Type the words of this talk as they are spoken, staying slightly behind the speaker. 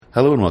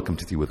Hello and welcome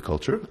to Tea with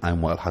Culture.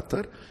 I'm Wael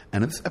Hattar,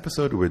 and in this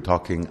episode we're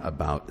talking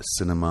about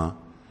cinema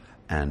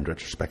and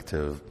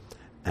retrospective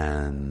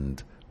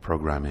and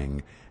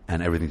programming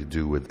and everything to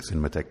do with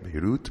Cinematheque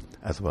Beirut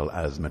as well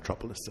as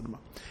Metropolis Cinema.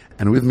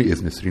 And with me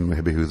is Nisreen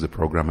Wahbi, who's a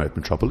programmer at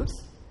Metropolis.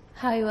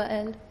 Hi,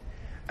 Wael.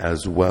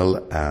 As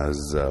well as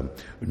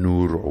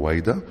Noor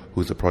Uwaida,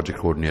 who's a project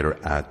coordinator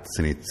at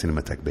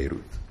Cinematheque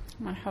Beirut.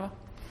 Marhaba.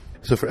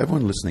 So for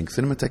everyone listening,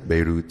 Cinematheque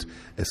Beirut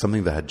is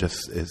something that had just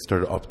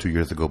started up 2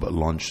 years ago but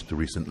launched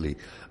recently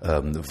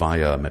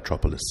via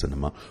Metropolis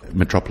Cinema.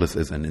 Metropolis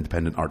is an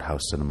independent art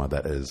house cinema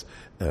that is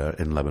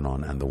in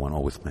Lebanon and the one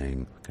always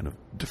playing kind of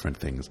different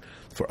things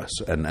for us.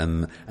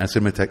 And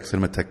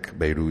Cinematheque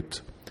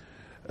Beirut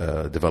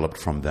developed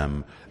from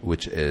them,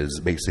 which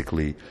is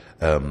basically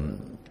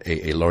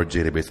a large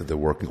database that they're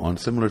working on,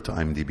 similar to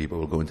IMDb, but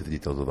we'll go into the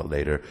details of that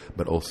later,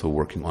 but also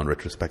working on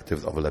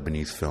retrospectives of a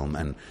Lebanese film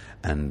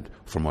and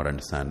from what I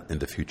understand, in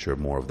the future,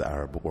 more of the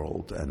Arab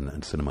world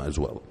and cinema as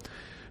well.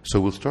 So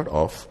we'll start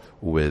off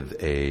with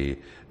a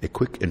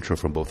quick intro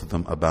from both of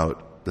them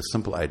about the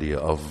simple idea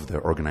of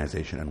their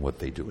organization and what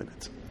they do in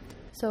it.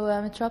 So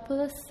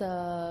Metropolis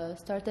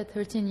started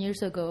 13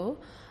 years ago,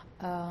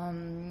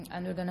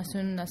 and we're going to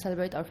soon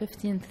celebrate our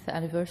 15th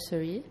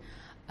anniversary.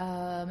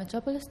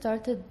 Metropolis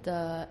started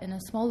in a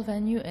small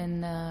venue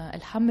in Al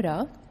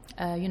Hamra,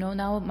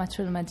 now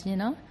Metro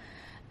Medina.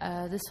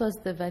 This was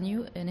the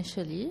venue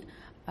initially.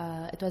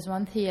 It was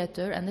one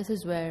theater, and this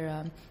is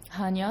where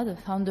Hania, the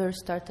founder,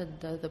 started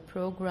the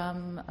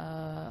program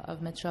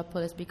of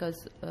Metropolis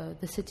because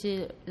the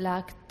city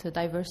lacked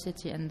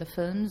diversity in the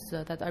films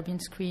that are being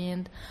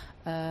screened.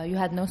 You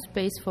had no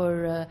space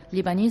for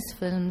Lebanese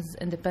films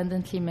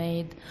independently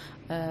made.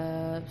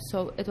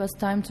 So it was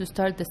time to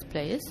start this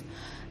place.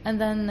 And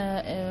then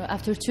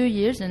after 2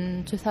 years,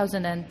 in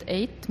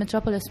 2008,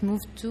 Metropolis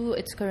moved to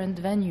its current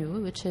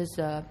venue, which is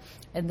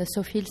in the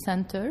Sophil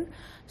Center.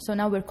 So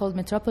now we're called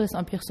Metropolis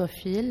Empire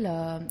Sophil,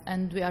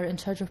 and we are in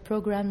charge of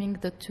programming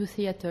the two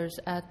theaters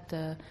at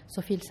the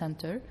Sophil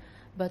Center.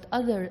 But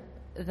other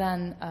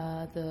than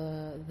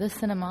the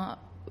cinema,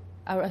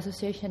 our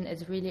association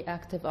is really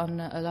active on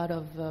a lot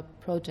of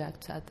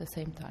projects at the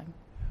same time.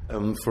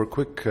 For a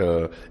quick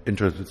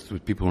intro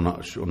with people who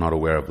are not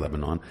aware of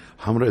Lebanon,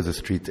 Hamra is a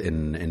street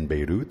in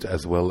Beirut,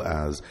 as well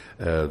as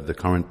the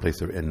current place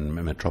in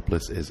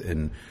Metropolis is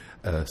in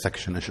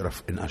section in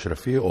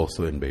Ashrafiyya,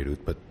 also in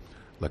Beirut, but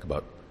like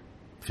about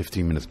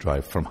 15 minutes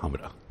drive from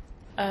Hamra.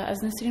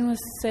 As Nisreen was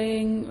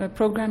saying,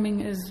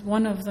 programming is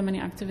one of the many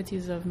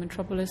activities of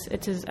Metropolis.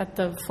 It is at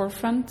the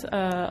forefront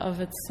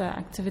of its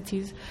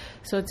activities.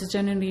 So it's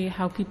generally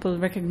how people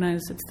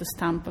recognize it's the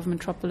stamp of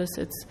Metropolis.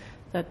 It's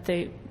that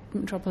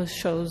Metropolis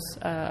shows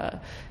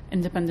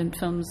independent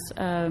films.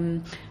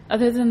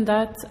 Other than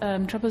that,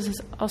 Metropolis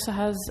also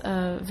has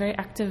a very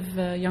active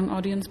young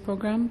audience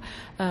program,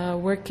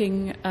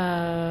 working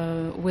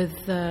with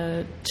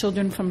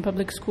children from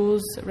public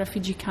schools,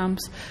 refugee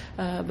camps,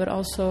 but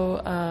also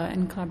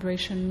in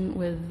collaboration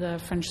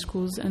with French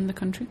schools in the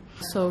country.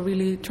 So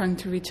really trying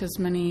to reach as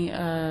many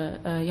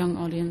young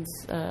audience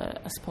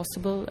as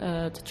possible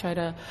to try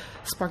to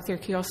spark their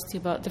curiosity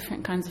about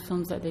different kinds of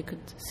films that they could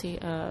see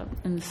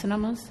in the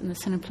cinemas, in the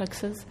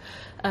cineplexes.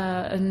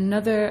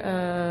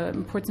 Another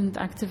important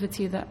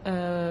activity that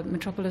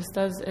Metropolis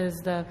does is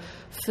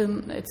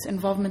its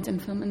involvement in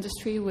film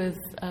industry with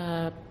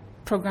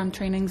program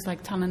trainings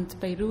like Talent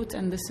Beirut,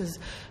 and this is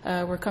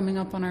we're coming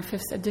up on our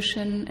 5th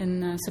edition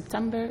in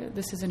September.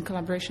 This is in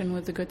collaboration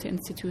with the Goethe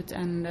Institute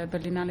and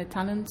Berlinale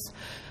Talents,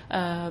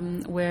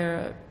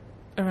 where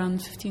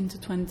around 15 to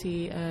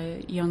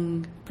 20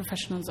 young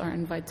professionals are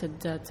invited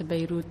to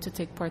Beirut to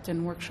take part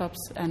in workshops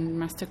and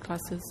master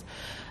classes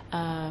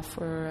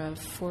for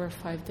 4 or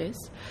 5 days.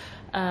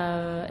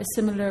 A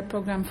similar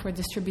program for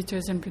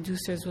distributors and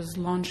producers was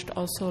launched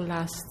also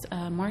last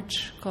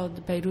March,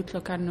 called Beirut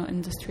Locarno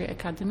Industry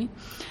Academy.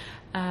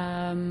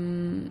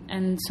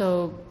 And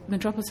so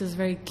Metropolis is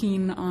very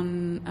keen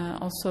on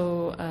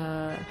also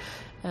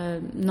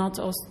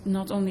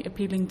not only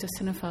appealing to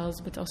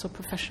cinephiles but also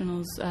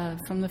professionals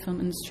from the film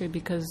industry,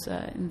 because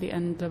in the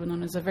end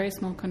Lebanon is a very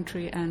small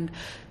country and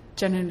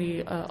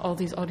generally all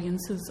these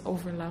audiences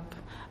overlap.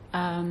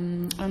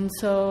 And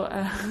so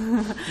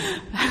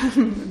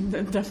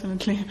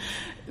definitely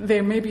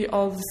they may be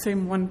all the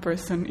same one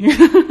person.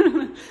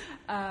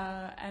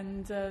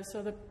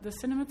 So the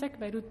Cinematheque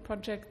Beirut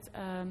project,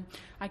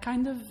 I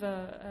kind of,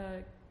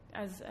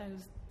 as I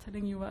was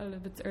telling you a little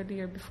bit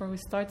earlier before we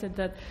started,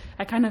 that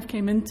I kind of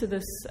came into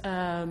this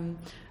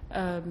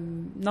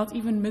not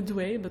even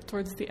midway, but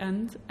towards the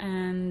end.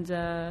 And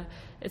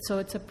so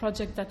it's a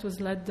project that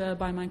was led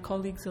by my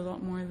colleagues a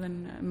lot more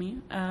than me.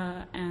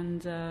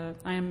 And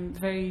I am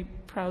very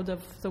proud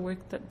of the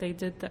work that they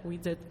did, that we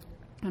did.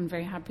 I'm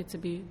very happy to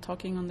be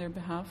talking on their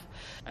behalf.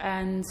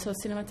 And so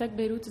Cinematheque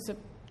Beirut is a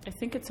I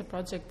think it's a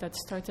project that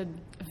started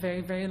a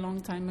very, very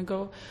long time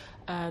ago,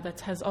 that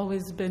has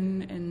always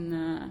been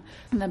in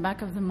the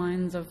back of the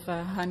minds of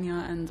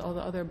Hania and all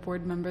the other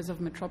board members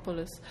of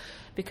Metropolis,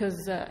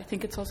 because I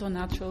think it's also a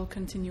natural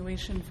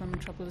continuation for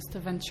Metropolis to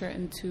venture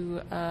into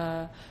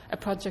a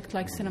project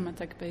like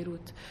Cinematheque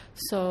Beirut.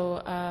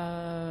 So,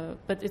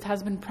 but it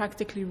has been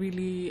practically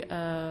really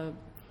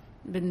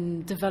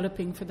been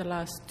developing for the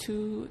last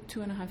two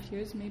and a half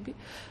years, maybe,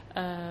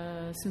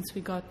 since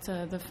we got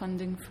the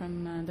funding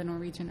from the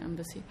Norwegian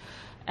embassy.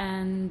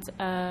 And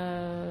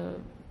I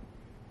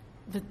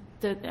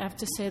have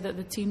to say that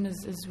the team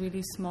is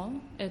really small.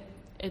 It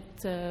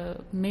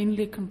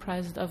mainly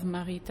comprised of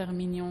Marie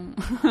Termignon,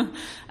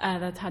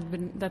 that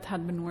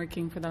had been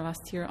working for the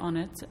last year on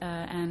it,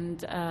 and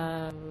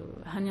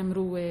Hania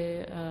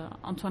Mroué,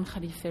 Antoine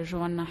Khalife,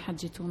 Joanna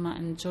Hadjitouma,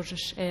 and George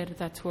Sher,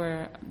 that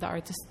were the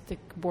artistic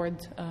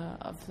board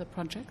of the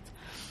project.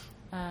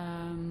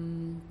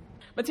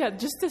 But yeah,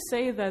 just to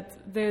say that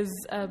there's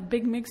a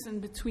big mix in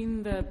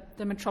between the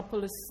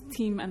Metropolis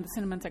team and the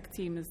Cinematheque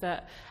team, is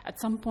that at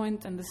some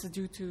point, and this is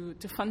due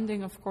to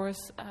funding, of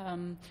course,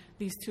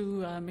 these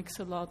two mix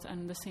a lot,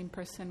 and the same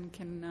person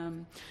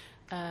can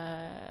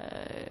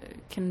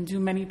do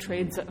many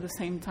trades at the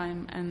same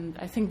time. And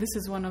I think this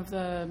is one of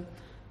the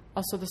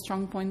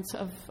strong points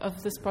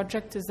of this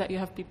project, is that you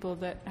have people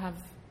that have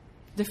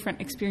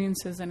different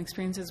experiences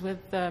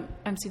with the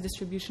MC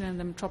Distribution and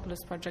the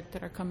Metropolis project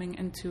that are coming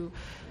into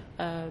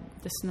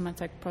the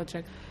Cinematheque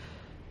project.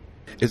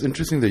 It's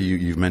interesting that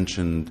you've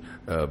mentioned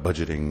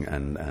budgeting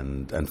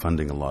and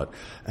funding a lot,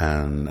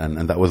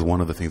 and that was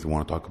one of the things we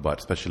want to talk about,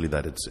 especially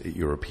that it's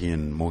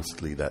European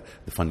mostly, that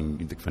the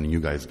funding you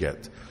guys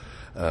get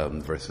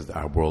versus the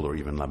Arab world or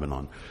even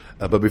Lebanon.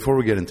 But before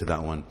we get into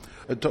that one,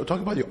 talk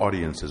about your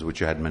audiences,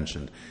 which you had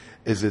mentioned.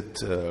 Is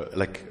it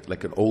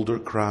like an older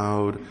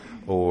crowd,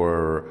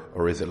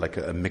 or is it like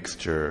a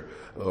mixture,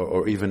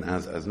 or even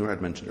as Noor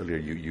had mentioned earlier,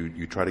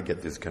 you try to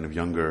get this kind of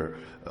younger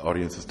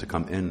audiences to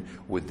come in?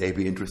 Would they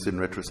be interested in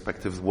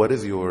retrospectives? What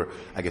is your,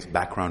 I guess,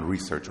 background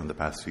research on the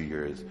past few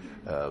years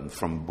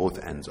from both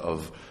ends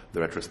of the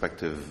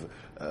retrospective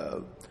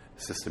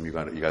system you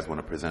guys want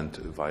to present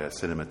via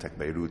Cinematheque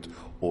Beirut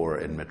or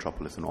in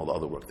Metropolis and all the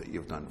other work that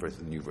you've done,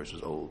 versus new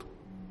versus old?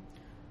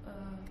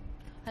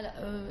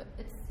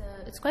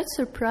 It's quite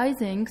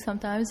surprising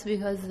sometimes,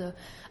 because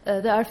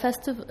there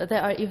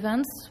are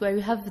events where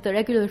you have the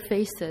regular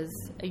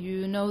faces.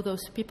 You know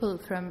those people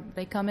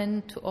they come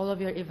in to all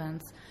of your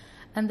events.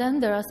 And then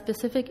there are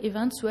specific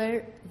events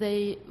where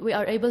we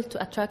are able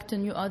to attract a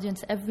new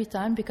audience every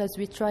time, because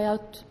we try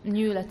out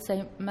new, let's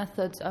say,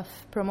 methods of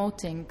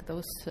promoting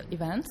those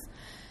events.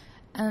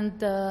 And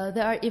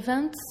there are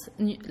events,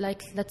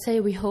 like, let's say,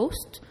 we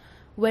host,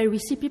 where we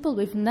see people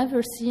we've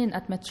never seen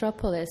at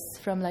Metropolis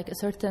from like a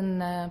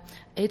certain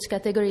age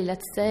category.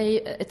 Let's say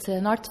it's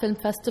an art film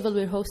festival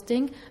we're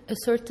hosting, a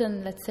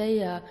certain, let's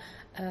say,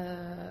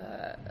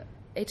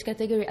 age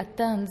category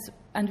attends,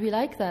 and we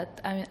like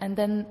that. And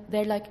then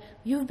they're like,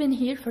 you've been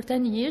here for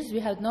 10 years, we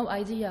had no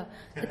idea.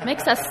 It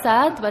makes us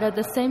sad, but at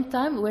the same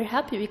time we're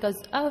happy,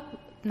 because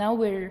now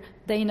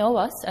they know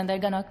us and they're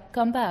gonna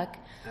come back.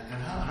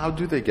 And how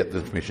do they get the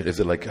information? Is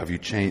it like, have you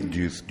changed?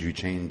 Do you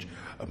change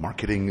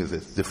marketing? Is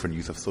it different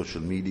use of social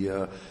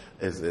media?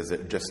 Is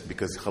it just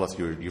because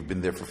you've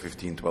been there for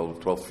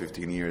 12,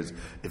 15 years,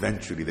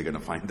 eventually they're going to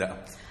find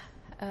out?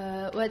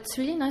 What's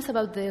really nice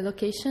about the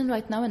location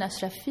right now in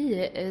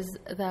Ashrafiyeh is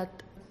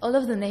that all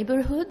of the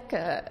neighborhood,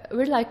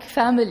 we're like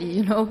family,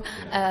 you know.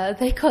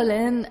 They call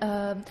in,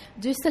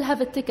 do you still have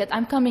a ticket?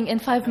 I'm coming in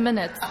 5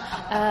 minutes.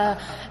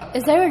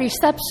 Is there a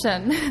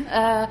reception?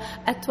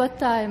 At what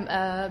time?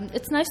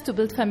 It's nice to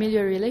build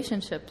familiar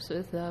relationships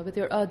with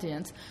your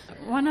audience.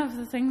 One of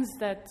the things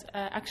that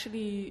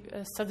actually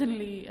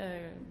suddenly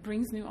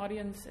brings new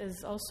audience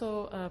is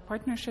also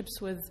partnerships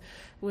with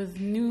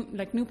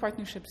new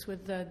partnerships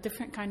with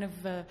different kind of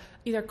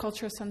either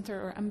cultural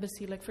center or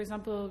embassy. Like, for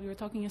example, we were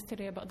talking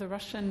yesterday about the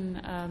Russian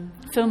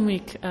Film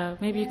Week.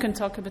 Maybe you can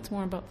talk a bit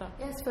more about that.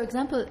 Yes, for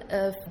example,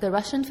 the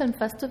Russian Film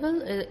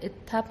Festival, it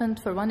happened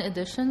for one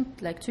edition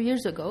like 2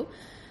 years ago.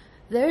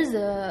 There's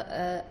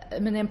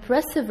an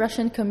impressive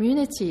Russian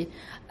community.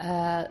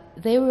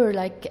 They were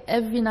like,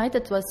 every night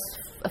it was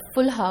a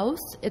full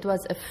house. It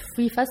was a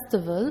free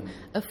festival,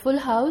 a full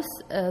house.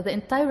 The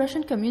entire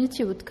Russian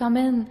community would come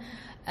in,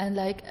 and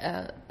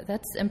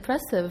that's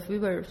impressive. We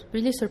were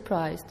really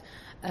surprised.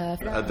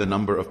 The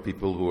number of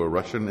people who are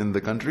Russian in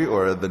the country,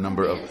 or the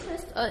number of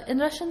interest in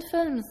Russian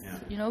films? Yeah.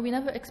 You know, we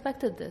never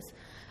expected this.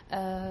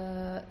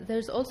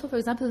 There's also, for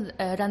example,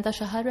 Randa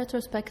Shahar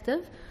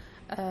retrospective.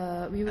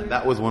 And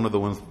that was one of the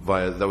ones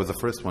that was the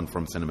first one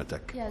from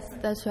Cinematheque. Yes,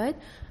 that's right.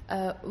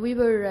 We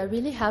were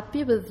really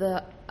happy with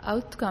the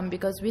outcome,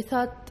 because we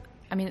thought,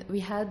 we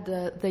had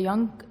the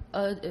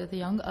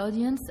young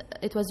audience.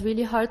 It was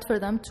really hard for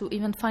them to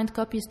even find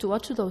copies to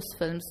watch those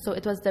films. So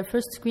it was their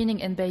first screening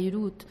in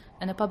Beirut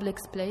in a public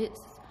place.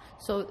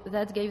 So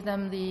that gave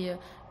them the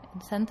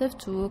incentive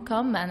to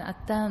come and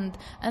attend.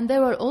 And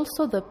there were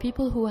also the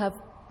people who have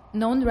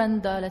known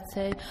Randa, let's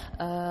say,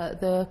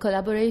 the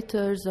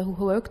collaborators who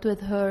worked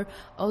with her,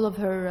 all of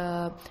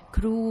her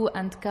crew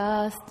and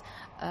cast,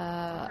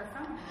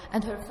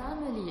 and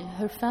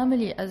her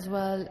family as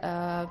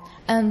well.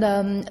 And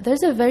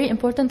there's a very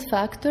important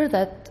factor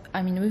that,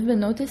 I mean, we've been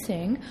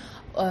noticing,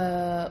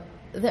 the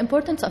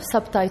importance of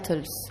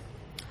subtitles.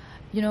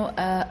 You know,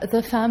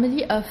 the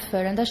family of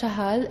Randa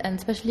Shahal, and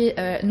especially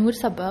Noor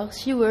Sabagh,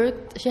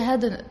 she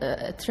had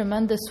a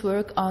tremendous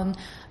work on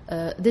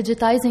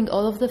digitizing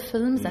all of the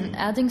films and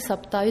adding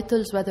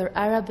subtitles, whether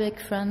Arabic,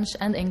 French,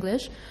 and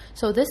English.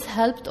 So this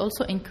helped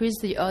also increase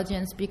the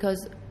audience,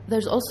 because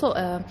there's also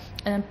an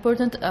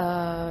important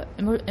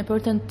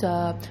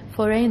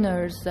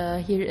foreigners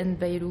here in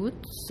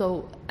Beirut,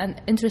 and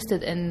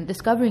interested in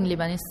discovering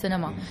Lebanese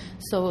cinema.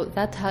 So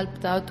that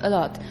helped out a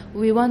lot.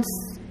 We once...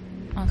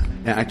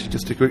 Yeah, actually,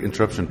 just a quick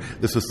interruption.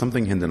 This was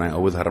something Hind and I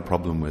always had a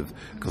problem with,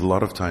 because a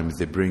lot of times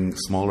they bring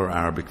smaller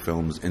Arabic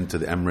films into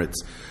the Emirates,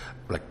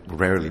 like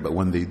rarely, but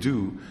when they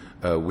do,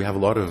 we have a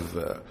lot of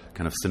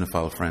kind of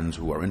cinephile friends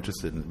who are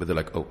interested, but they're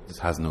like, oh, this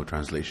has no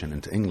translation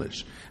into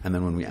English. And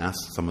then when we ask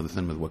some of the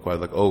cinemas,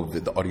 like, oh,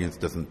 the audience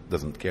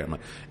doesn't care. I'm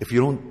like, if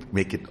you don't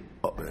make it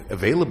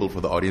available for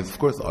the audience, of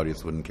course the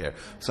audience wouldn't care.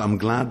 So I'm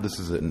glad this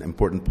is an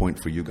important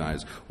point for you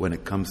guys when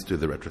it comes to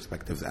the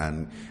retrospectives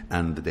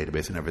and the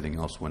database and everything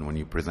else when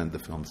you present the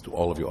films to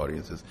all of your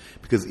audiences.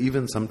 Because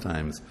even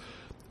sometimes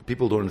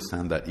people don't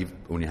understand that even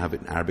when you have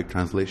an Arabic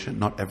translation,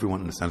 not everyone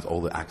understands all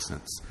the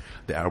accents.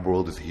 The Arab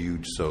world is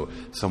huge, so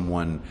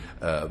someone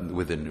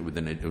with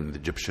an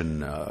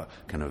Egyptian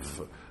kind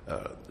of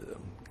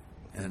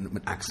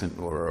an accent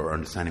or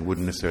understanding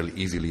wouldn't necessarily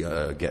easily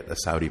get a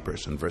Saudi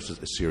person versus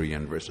a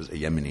Syrian versus a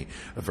Yemeni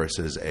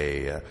versus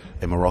a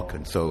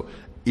Moroccan. So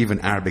even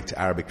Arabic to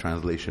Arabic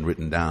translation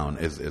written down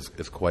is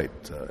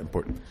quite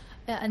important.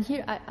 Yeah, and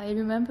here I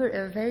remember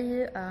a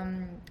very...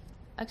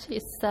 actually,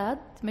 it's sad.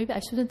 Maybe I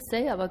shouldn't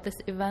say about this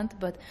event,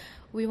 but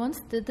we once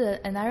did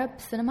an Arab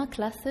cinema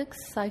classics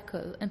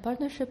cycle in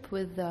partnership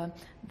with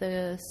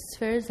the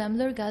Sfer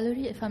Zemler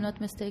Gallery, if I'm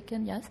not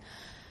mistaken, yes.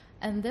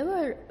 And there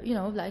were, you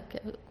know,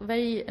 like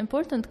very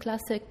important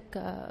classic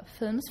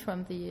films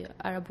from the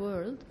Arab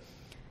world.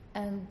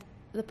 And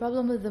the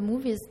problem with the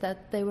movies is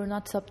that they were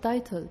not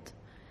subtitled.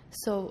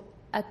 So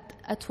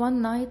at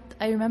one night,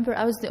 I remember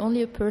I was the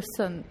only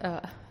person...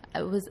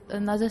 I was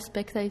another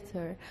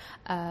spectator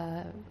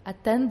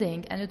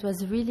attending, and it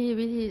was really,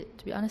 really,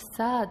 to be honest,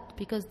 sad,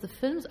 because the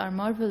films are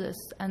marvelous,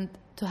 and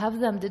to have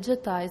them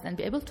digitized and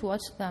be able to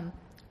watch them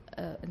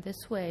in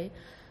this way,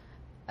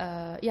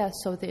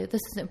 so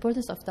this is the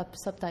importance of the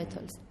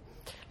subtitles.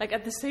 Like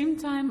at the same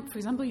time, for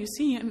example, you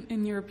see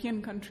in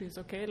European countries,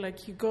 okay,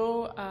 like you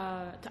go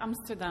to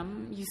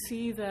Amsterdam, you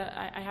see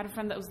I had a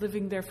friend that was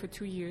living there for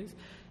 2 years.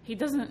 He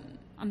doesn't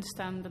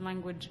understand the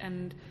language,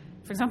 and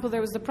for example, there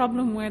was the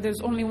problem where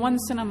there's only one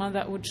cinema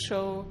that would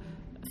show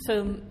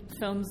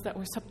films that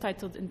were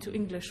subtitled into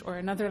English or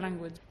another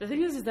language. The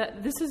thing is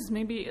that this is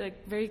maybe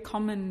like very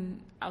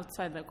common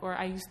outside, like, or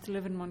I used to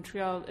live in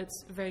Montreal.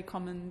 It's very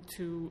common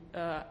to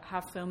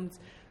have films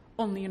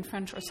only in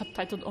French or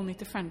subtitled only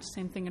to French.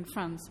 Same thing in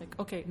France. Like,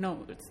 okay,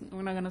 no,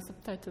 we're not going to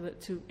subtitle it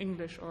to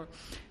English, or,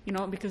 you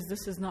know, because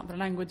this is not the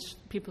language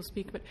people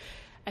speak. But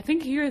I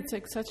think here it's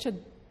like such a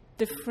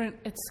different,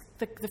 it's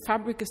the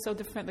fabric is so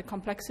different, the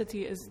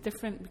complexity is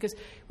different, because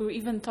we were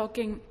even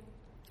talking,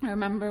 I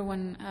remember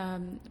when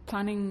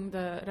planning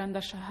the Randa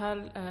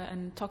Shahal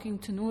and talking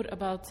to Noor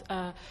about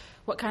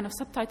what kind of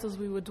subtitles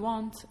we would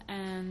want,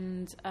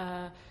 and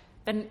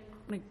then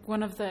like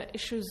one of the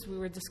issues we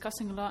were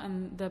discussing a lot,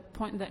 and the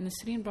point that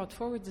Nasreen brought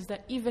forward, is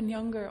that even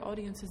younger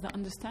audiences that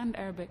understand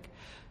Arabic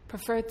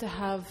prefer to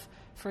have,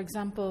 for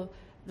example,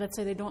 let's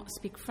say they don't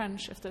speak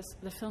French, if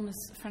the film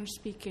is French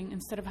speaking,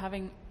 instead of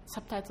having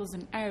subtitles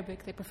in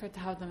Arabic, they prefer to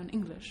have them in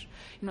English.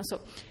 You know,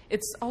 so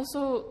it's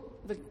also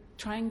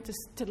trying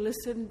to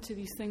listen to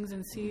these things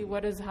and see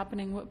what is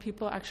happening, what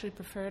people actually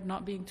prefer,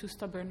 not being too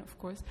stubborn, of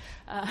course,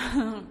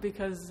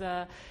 because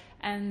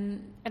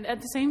and at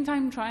the same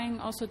time trying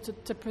also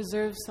to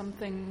preserve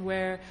something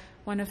where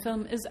when a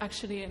film is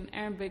actually in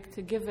Arabic,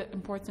 to give it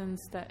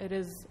importance that it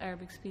is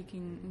Arabic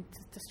speaking,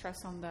 to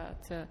stress on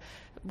that,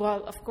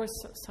 while of course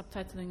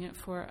subtitling it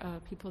for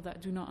people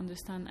that do not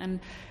understand. And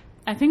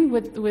I think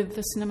with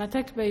the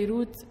Cinematheque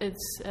Beirut,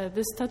 it's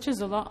this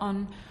touches a lot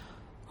on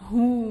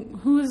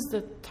who is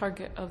the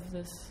target of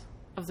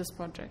this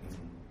project.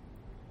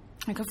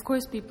 Like, of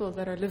course, people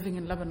that are living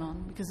in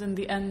Lebanon, because in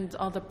the end,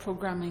 all the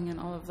programming and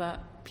all of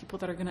that, people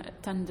that are going to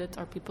attend it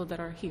are people that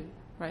are here,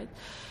 right?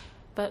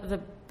 But the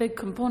big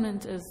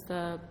component is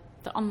the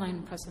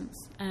online presence.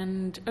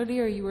 And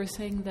earlier you were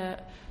saying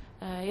that,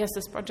 yes,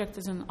 this project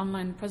is an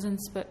online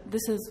presence, but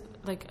this is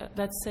like,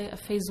 let's say, a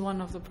phase one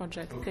of the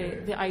project. Okay.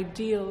 The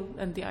ideal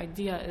and the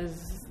idea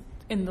is,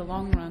 in the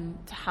long run,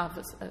 to have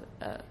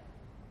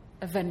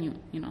a venue,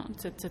 you know,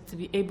 to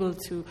be able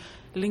to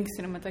link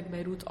Cinematheque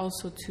Beirut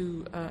also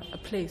to a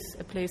place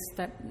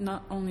that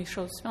not only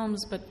shows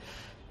films, but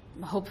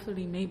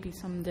hopefully maybe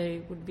someday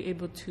would be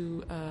able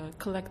to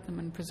collect them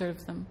and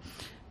preserve them.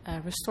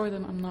 restore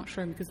them, I'm not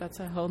sure, because that's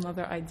a whole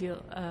other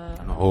ideal.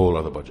 And a whole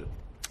other budget.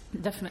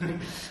 Definitely,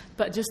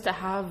 but just to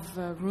have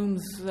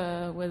rooms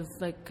with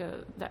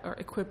that are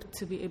equipped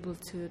to be able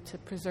to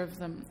preserve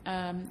them,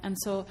 and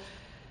so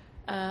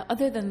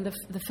other than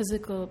the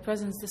physical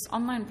presence, this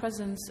online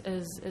presence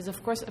is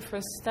of course a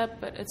first step,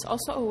 but it's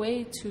also a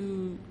way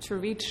to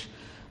reach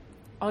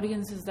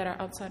audiences that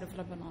are outside of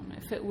Lebanon.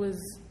 If it was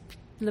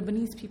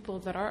Lebanese people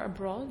that are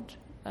abroad,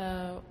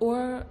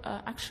 or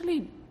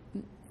actually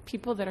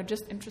people that are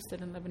just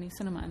interested in Lebanese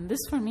cinema, and this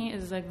for me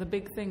is like the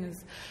big thing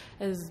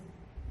is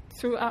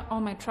throughout all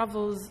my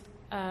travels,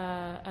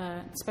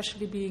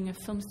 especially being a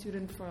film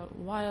student for a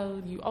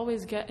while, you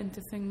always get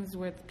into things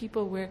where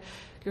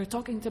you're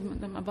talking to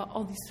them about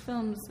all these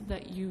films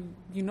that you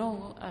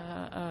know.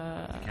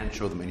 You can't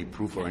show them any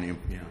proof or any.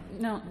 Yeah.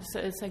 No, so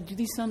it's like, do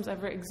these films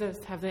ever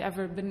exist? Have they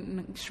ever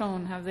been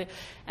shown? Have they?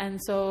 And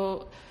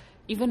so,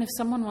 even if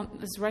someone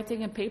is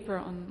writing a paper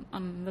on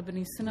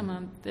Lebanese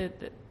cinema,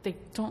 they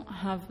don't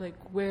have like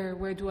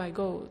where do I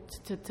go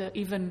to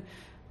even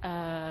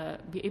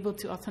be able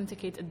to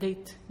authenticate a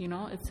date, you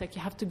know? It's like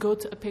you have to go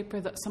to a paper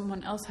that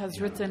someone else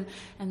has written,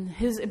 and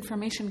his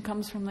information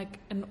comes from like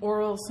an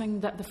oral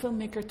thing that the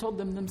filmmaker told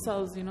them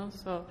themselves, you know?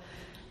 So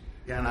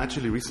yeah, and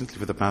actually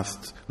for the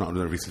past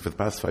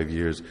 5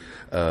 years,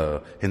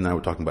 Hind and I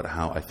were talking about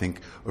how I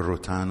think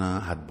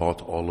Rotana had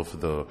bought all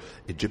of the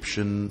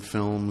Egyptian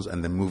films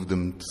and then moved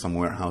them to some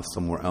warehouse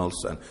somewhere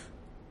else, and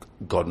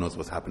God knows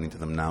what's happening to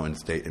them now in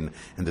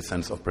the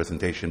sense of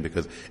presentation,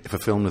 because if a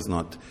film is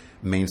not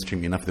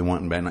mainstream enough, they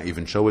might not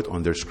even show it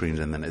on their screens,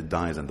 and then it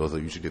dies, and those are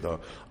usually the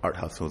art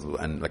house films.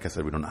 And like I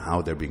said, we don't know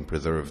how they're being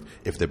preserved,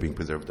 if they're being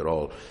preserved at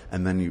all.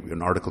 And then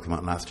an article came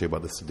out last year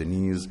about the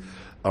Sudanese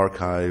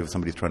archive,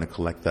 somebody's trying to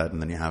collect that,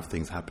 and then you have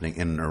things happening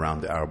in and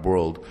around the Arab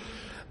world.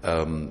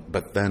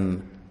 But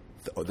then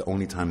the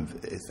only time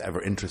it's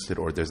ever interested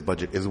or there's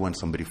budget is when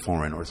somebody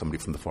foreign or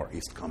somebody from the Far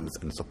East comes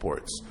and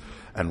supports.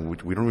 And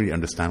we don't really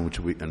understand,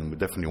 and we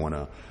definitely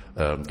want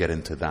to get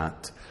into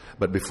that.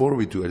 But before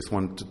we do, I just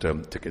wanted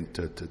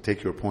to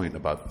take your point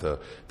about the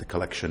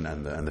collection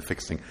and the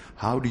fixing.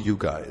 How do you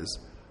guys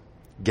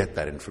get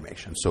that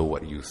information? So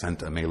what, you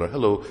sent a mailer,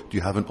 hello, do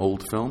you have an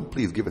old film?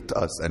 Please give it to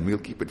us and we'll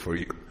keep it for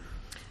you.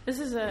 This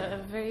is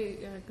a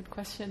very good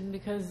question,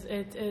 because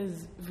it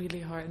is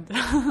really hard.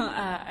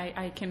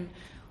 I can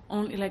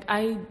only,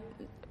 I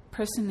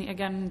personally,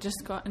 again,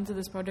 just got into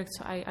this project,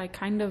 so I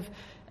kind of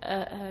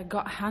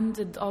got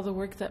handed all the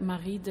work that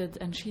Marie did,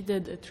 and she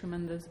did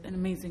an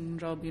amazing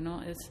job, you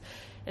know.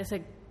 It's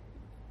like,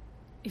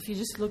 if you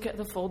just look at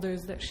the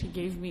folders that she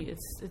gave me,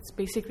 it's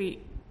basically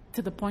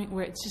to the point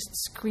where it's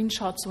just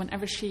screenshots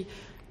whenever she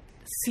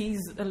sees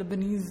a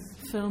Lebanese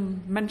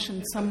film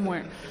mentioned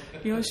somewhere.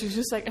 You know, she's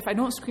just like, if I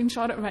don't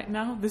screenshot it right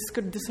now, this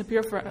could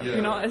disappear forever. Yeah.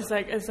 You know, it's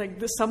like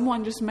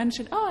someone just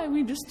mentioned,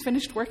 we just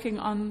finished working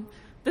on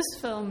this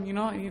film, you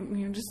know,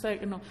 you just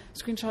like, you know,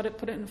 screenshot it,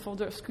 put it in a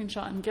folder of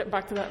screenshot and get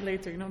back to that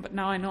later, you know, but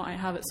now I know I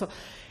have it. So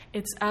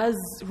it's as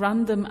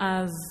random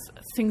as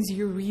things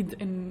you read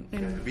in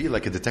be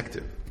like a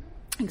detective.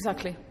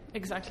 Exactly.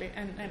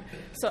 And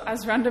so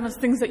as random as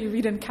things that you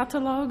read in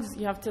catalogs,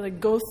 you have to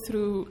go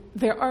through.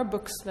 There are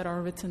books that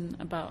are written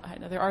about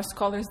Haida. There are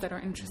scholars that are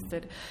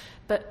interested,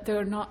 but there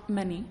are not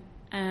many.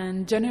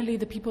 And generally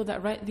the people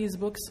that write these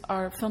books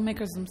are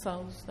filmmakers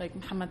themselves, like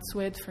Mohammed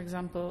Swed, for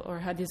example, or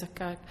Hadi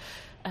Zakak,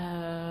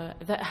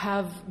 that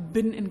have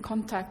been in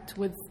contact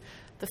with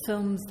the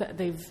films that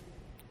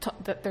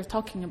that they're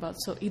talking about.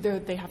 So either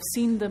they have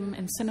seen them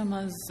in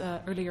cinemas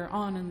earlier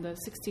on in the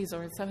 60s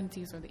or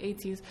 70s or the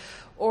 80s,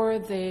 or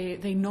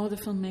they know the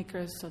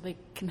filmmakers, so they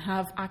can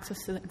have access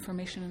to the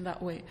information in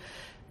that way.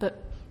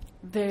 But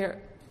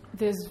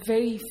there's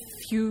very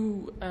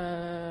few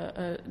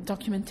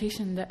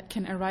documentation that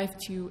can arrive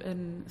to you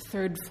in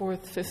 3rd,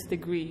 4th, 5th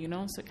degree, you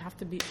know? So you have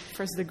to be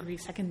 1st degree,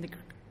 2nd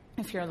degree,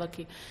 if you're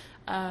lucky.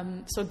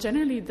 So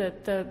generally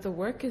the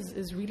work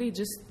is really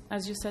just,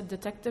 as you said,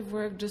 detective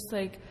work, just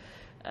like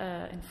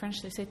in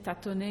French they say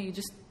tâtonner. You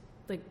just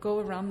go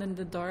around in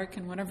the dark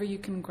and whatever you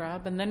can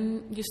grab, and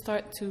then you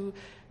start to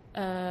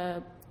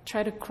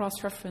try to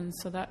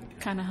cross-reference. So that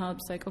kind of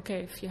helps.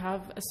 Okay, if you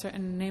have a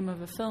certain name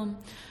of a film,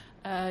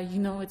 you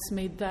know it's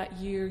made that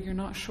year, you're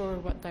not sure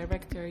what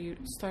director, you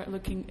start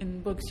looking in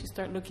books, you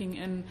start looking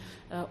in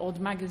old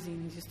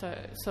magazines,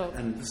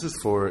 And this is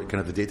for kind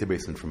of the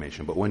database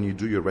information, but when you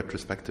do your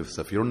retrospective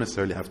stuff, you don't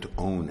necessarily have to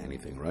own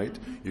anything, right?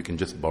 Mm-hmm. You can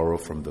just borrow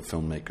from the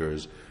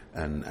filmmakers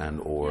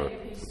or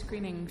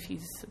screening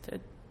fees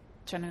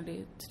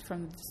generally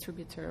from the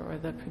distributor or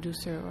the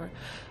producer,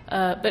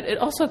 but it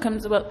also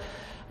comes about.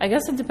 I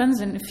guess it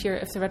depends on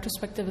if the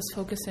retrospective is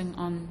focusing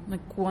on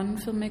one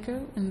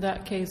filmmaker. In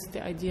that case,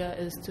 the idea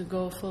is to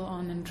go full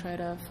on and try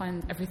to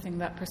find everything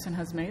that person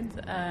has made,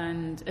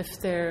 and if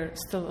they're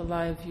still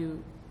alive,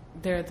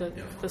 they're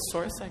the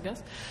source, I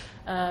guess.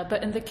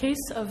 But in the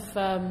case of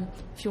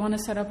if you want to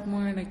set up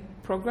more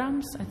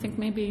programs, I think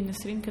maybe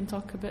Nasreen can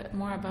talk a bit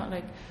more about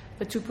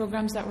the 2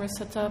 programs that were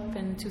set up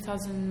in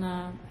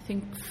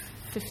 2015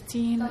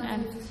 2015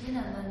 and 2015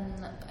 and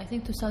then I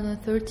think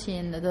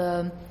 2013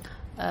 the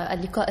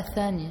اللقاء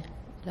الثاني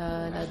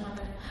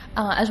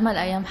أجمل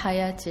أيام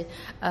حياتي.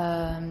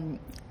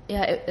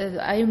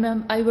 I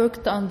remember I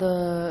worked on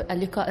the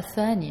اللقاء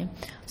الثاني.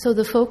 So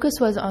the focus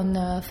was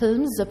on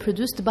films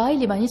produced by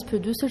Lebanese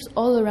producers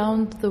all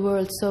around the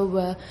world.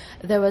 So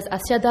there was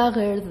Assia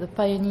Dagher, the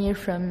pioneer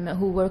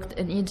who worked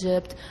in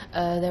Egypt.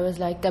 There was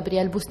like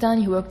Gabriel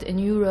Boustani, who worked in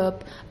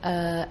Europe.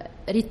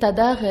 Rita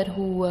Dagher,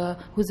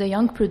 who's a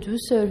young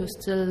producer who's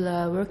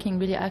still working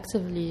really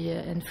actively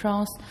in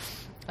France.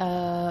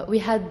 We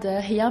had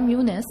Hiam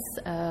Younes.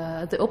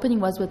 The opening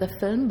was with a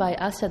film by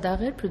Assia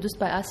Dagher, produced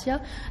by Assia.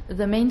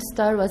 The main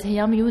star was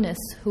Hiam Younes,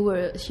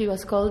 she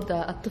was called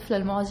الطفلة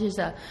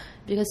المعجزة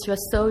because she was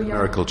so young.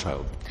 Miracle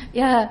child.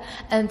 Yeah,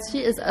 and she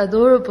is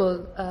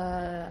adorable,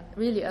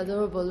 really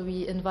adorable.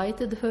 We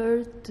invited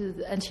her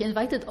and she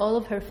invited all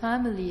of her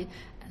family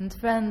and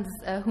friends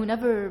who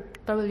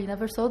probably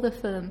never saw the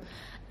film.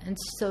 And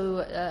so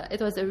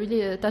it was a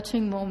really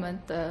touching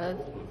moment.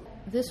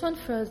 This one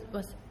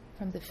was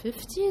from the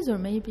 50s or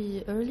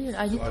maybe earlier.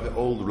 Are they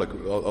old? Like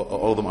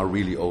all of them are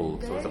really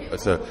old.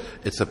 So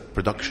it's a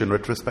production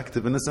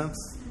retrospective in a sense.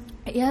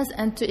 Yes,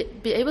 and to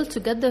be able to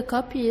get the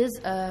copies,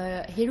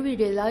 here we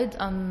relied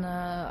on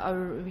our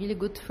really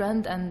good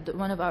friend and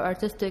one of our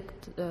artistic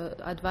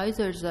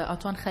advisors,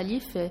 Antoine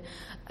Khalife.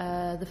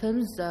 The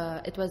films,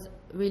 it was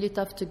really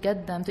tough to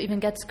get them, to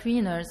even get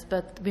screeners,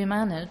 but we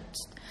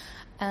managed.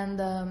 And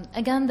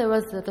again, there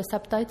was the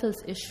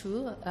subtitles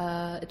issue.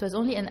 It was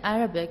only in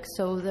Arabic,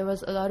 so there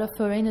was a lot of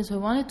foreigners who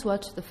wanted to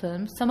watch the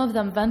film. Some of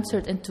them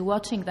ventured into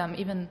watching them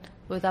even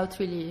without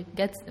really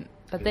getting them.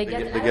 But they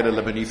get a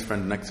Lebanese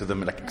friend next to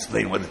them and like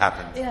explain what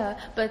happened. Yeah,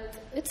 but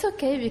it's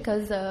okay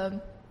because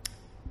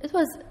it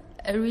was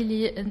a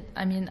really.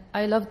 I mean,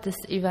 I loved this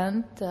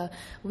event.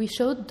 We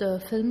showed the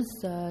films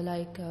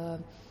like.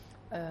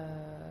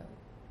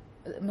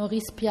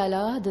 Maurice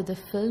Pialat did a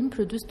film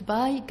produced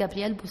by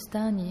Gabriel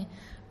Boustani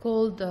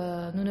called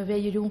Nous ne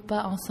veillerions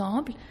pas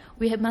ensemble.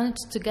 We have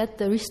managed to get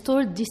the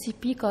restored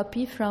DCP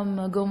copy from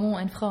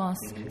Gaumont in France.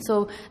 Mm-hmm.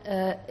 So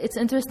it's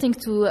interesting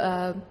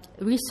to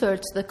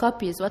research the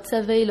copies, what's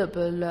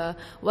available,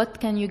 what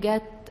can you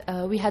get.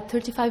 We had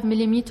 35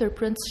 millimeter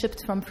prints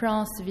shipped from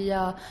France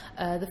via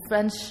the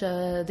French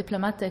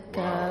diplomatic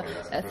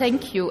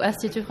thank you,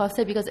 Institut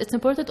Français, because it's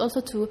important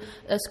also to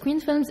screen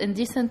films in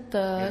decent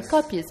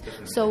copies.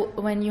 So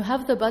when you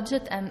have the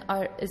budget and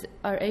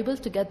are able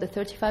to get the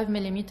 35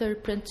 millimeter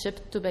print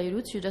shipped to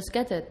Beirut, you just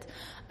get it.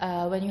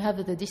 When you have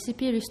the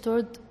DCP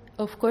restored,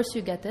 of course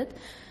you get it.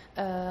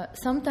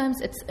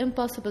 Sometimes it's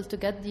impossible to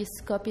get these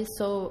copies,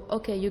 so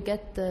okay, you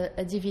get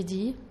a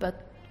DVD,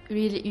 but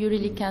you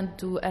really can't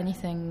do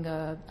anything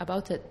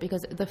about it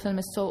because the film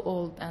is so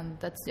old and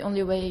that's the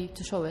only way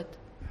to show it.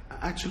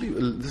 Actually,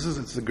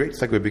 it's a great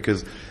segue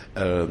because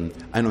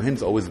I know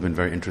Hind's always been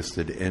very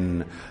interested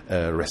in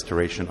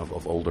restoration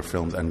of older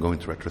films and going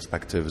to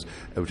retrospectives,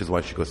 which is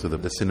why she goes to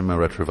the Cinema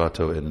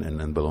Retrovato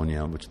in Bologna,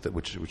 which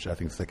I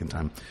think is the second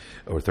time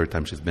or third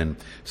time she's been.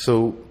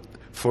 So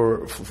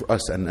for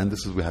us, and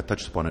this is we had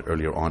touched upon it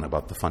earlier on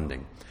about the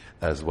funding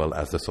as well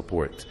as the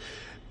support.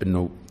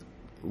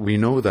 We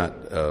know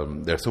that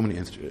there are so many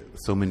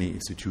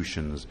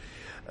institutions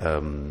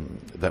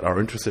that are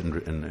interested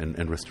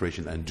in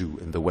restoration and do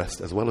in the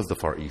West as well as the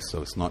Far East.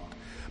 So it's not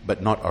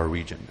our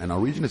region. And our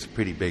region is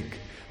pretty big,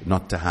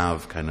 not to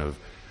have kind of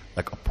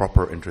like a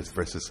proper interest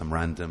versus some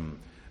random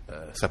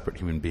separate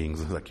human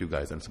beings like you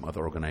guys and some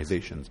other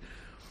organizations.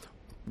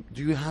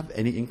 Do you have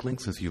any inkling,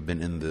 since you've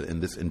been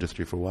in this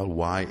industry for a while,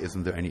 why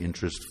isn't there any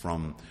interest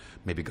from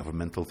maybe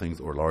governmental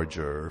things or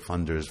larger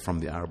funders from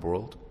the Arab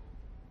world?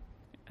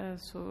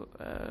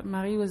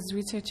 Marie was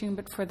researching a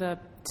bit for the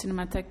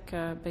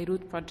Cinematheque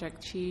Beirut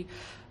project. She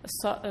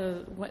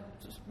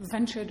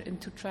ventured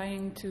into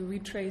trying to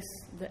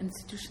retrace the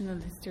institutional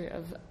history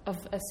of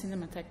a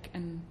cinematheque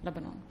in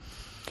Lebanon.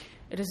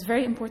 It is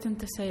very important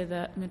to say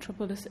that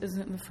Metropolis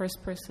isn't the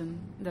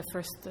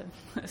first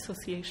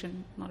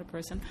association, not a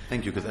person.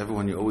 Thank you, because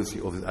everyone you always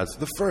adds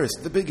the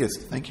first, the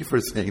biggest. Thank you for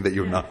saying that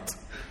you're not.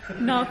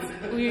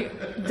 We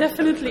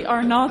definitely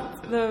are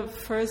not the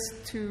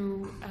first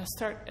to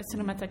start a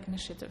Cinematheque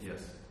initiative.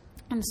 Yes.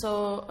 And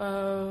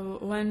so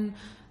when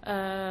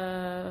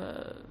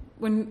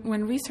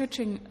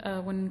researching,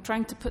 when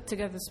trying to put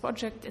together this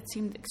project, it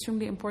seemed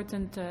extremely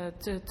important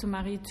to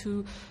Marie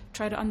to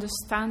try to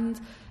understand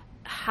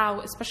how,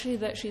 especially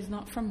that she's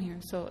not from here,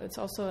 so it's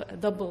also a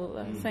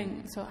double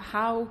thing. So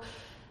how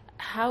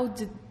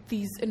did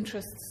these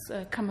interests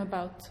come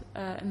about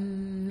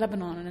in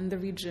Lebanon and in the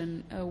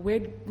region?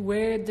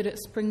 Where did it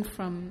spring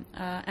from?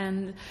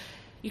 And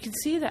you can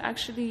see that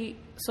actually,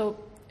 so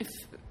if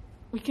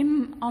we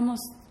can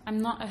almost, I'm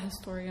not a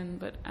historian,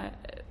 but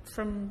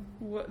from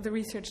the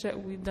research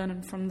that we've done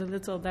and from the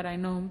little that I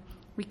know,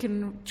 we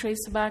can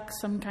trace back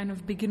some kind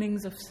of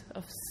beginnings of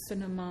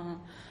cinema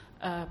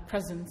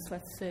presence,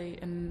 let's say,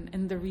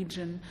 in the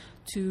region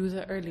to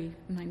the early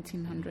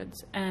 1900s.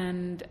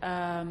 And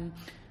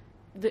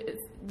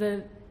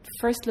the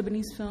first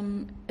Lebanese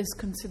film is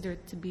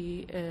considered to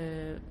be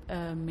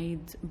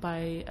made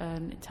by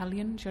an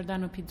Italian,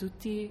 Giordano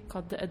Pizzuti,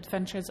 called The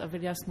Adventures of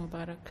Ilyas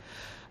Mubarak,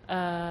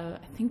 I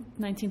think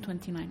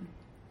 1929.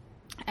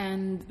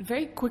 And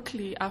very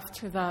quickly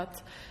after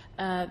that,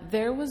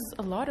 there was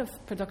a lot of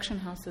production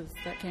houses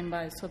that came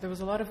by. So there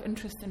was a lot of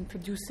interest in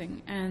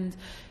producing. And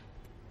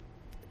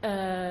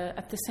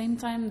at the same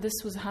time, this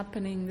was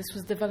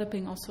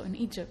developing also in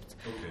Egypt,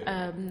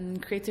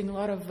 creating a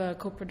lot of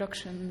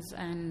co-productions,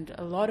 and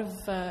a lot of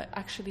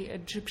actually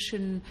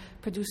Egyptian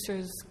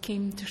producers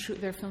came to shoot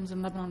their films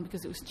in Lebanon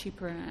because it was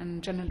cheaper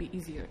and generally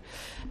easier.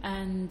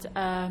 And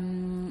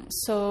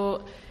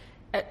so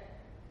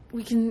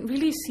we can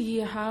really see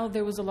how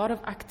there was a lot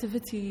of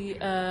activity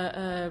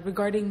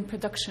regarding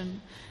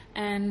production.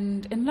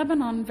 And in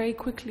Lebanon, very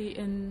quickly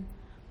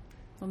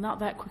well, not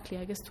that quickly,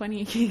 I guess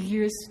 20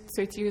 years,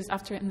 30 years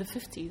after, in the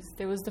 50s,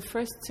 there was the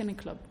first cine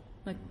club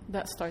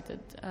that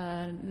started,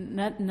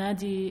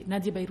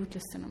 Nadi Beirut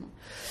للسينما.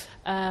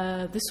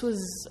 This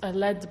was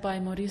led by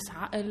Maurice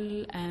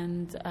Aql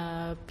and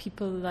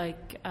people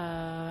like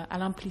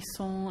Alain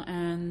Plisson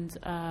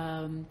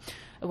and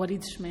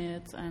Walid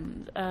Schmidt.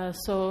 And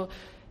so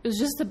it was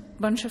just a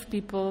bunch of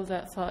people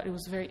that thought it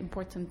was very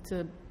important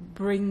to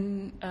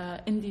bring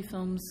indie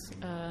films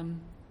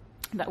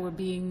that were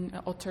being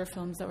auteur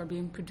films that were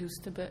being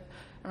produced a bit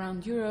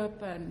around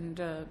Europe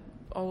and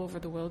all over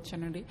the world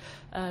generally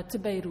to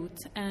Beirut.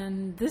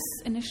 And this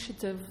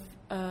initiative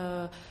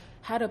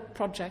had a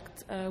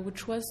project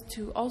which was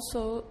to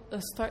also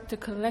start to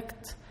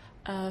collect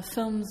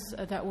films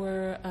that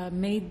were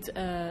made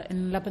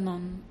in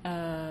Lebanon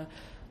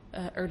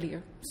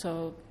earlier.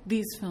 So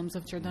these films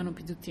of Giordano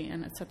Pizzuti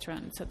and etc.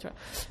 and etc.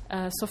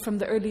 So from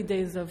the early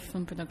days of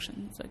film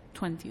production, it's like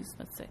 20s,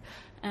 let's say.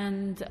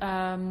 And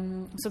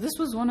so this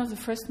was one of the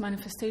first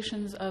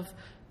manifestations of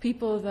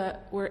people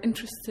that were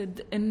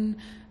interested in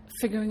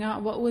figuring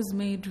out what was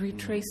made,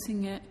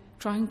 retracing it,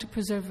 trying to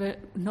preserve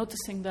it,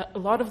 noticing that a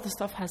lot of the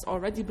stuff has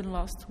already been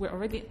lost.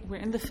 We're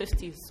in the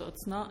 50s, so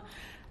it's not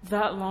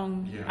that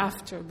long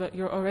after, but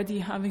you're already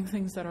having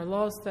things that are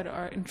lost, that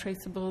are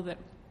untraceable,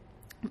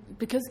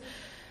 because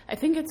I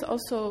think it's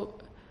also,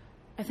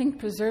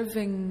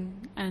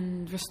 preserving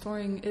and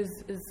restoring is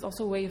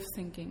also a way of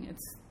thinking.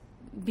 It's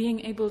being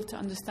able to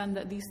understand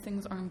that these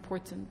things are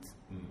important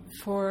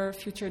for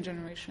future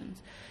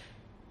generations.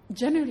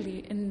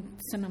 Generally in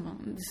cinema,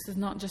 this is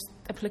not just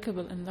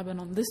applicable in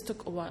Lebanon, this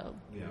took a while.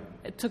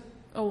 It took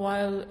a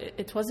while.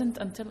 It wasn't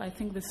until I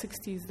think the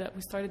 60s that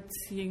we started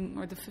seeing,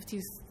 or the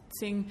 50s,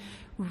 seeing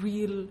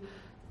real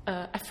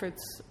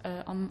efforts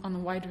on a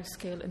wider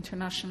scale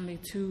internationally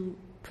to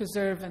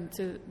preserve and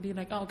to be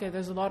like, oh, okay,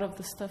 there's a lot of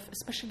the stuff,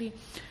 especially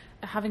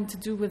having to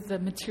do with the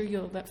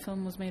material that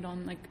film was made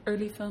on. Like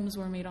early films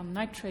were made on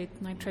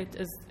nitrate. Nitrate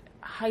is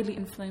highly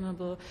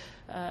inflammable,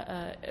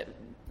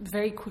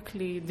 very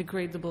quickly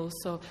degradable.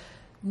 So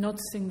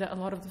noticing that a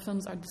lot of the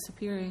films are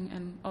disappearing,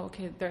 and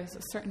there's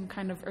a certain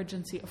kind of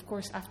urgency. Of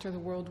course, after the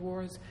world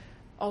wars,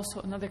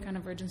 also another kind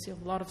of urgency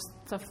of a lot of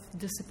stuff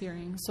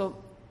disappearing.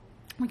 So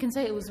we can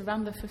say it was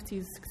around the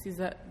 50s, 60s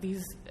that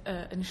these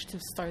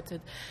initiatives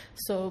started.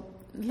 So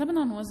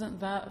Lebanon wasn't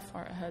that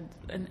far ahead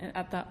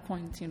at that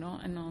point,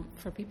 and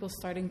for people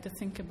starting to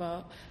think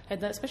about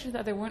that, especially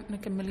that there weren't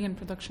like a million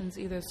productions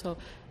either, so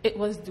it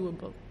was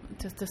doable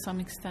to some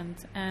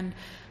extent. And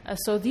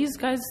so these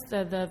guys,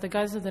 the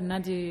guys of the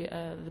Nadi,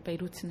 the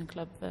Beirut Cine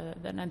Club,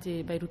 the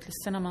Nadi Beirut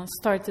للسينما,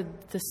 started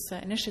this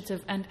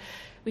initiative, and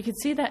we could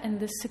see that in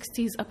the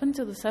 60s up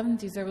until the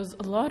 70s there was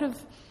a lot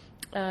of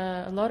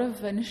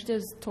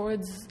initiatives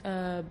towards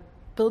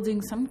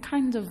building some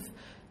kind of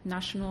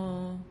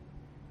national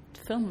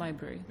film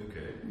library,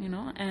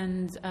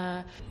 and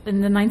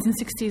in the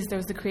 1960s there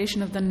was the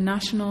creation of the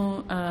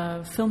National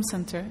Film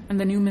Center and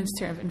the new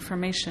Ministry of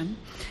Information,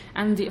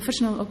 and the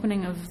official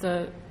opening of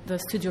the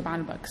Studio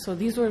Baalbek. So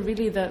these were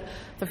really the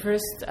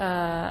first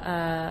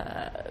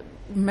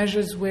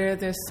measures where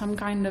there's some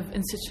kind of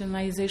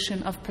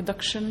institutionalization of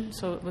production.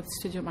 So with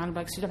Studio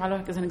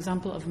Baalbek is an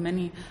example of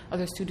many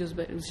other studios,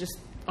 but it was just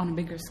on a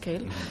bigger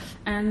scale.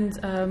 And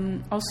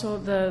also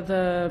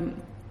the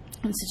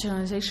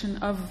institutionalization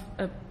of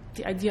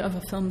the idea of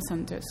a film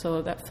center,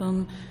 so that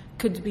film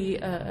could be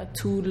a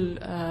tool,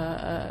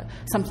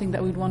 something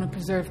that we'd want to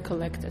preserve,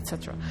 collect,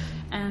 etc.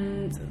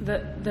 And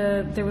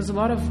there was a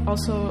lot of,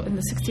 also in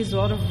the 60s, a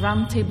lot of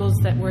roundtables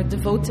that were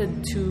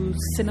devoted to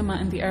cinema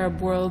in the Arab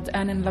world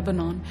and in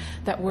Lebanon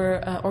that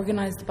were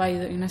organized by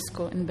the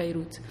UNESCO in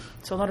Beirut.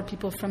 So a lot of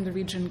people from the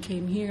region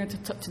came here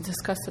to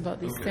discuss about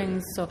these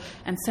things. So,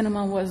 and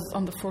cinema was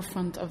on the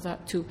forefront of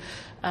that too.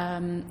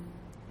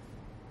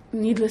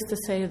 Needless to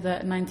say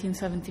that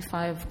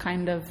 1975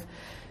 kind of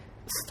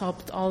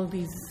stopped all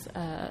these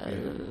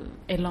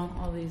elan,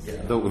 all these...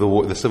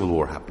 The Civil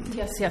War happened.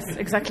 Yes,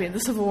 exactly. The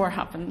Civil War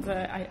happened.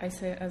 I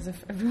say it as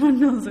if everyone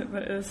knows it,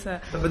 but it's...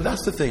 But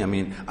that's the thing. I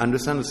mean, I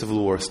understand the Civil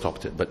War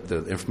stopped it, but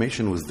the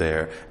information was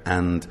there,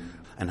 and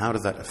and how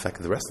does that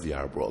affect the rest of the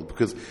Arab world?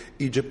 Because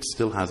Egypt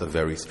still has a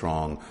very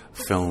strong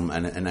film,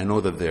 and I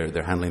know that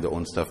they're handling their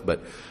own stuff,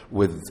 but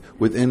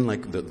within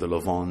like the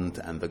Levant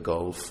and the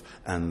Gulf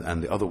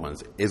and the other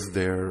ones, is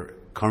there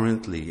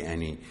currently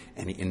any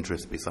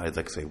interest besides,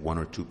 like, say, one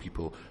or two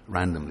people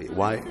randomly?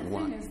 Why? The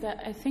thing is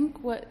that I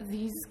think what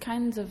these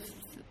kinds of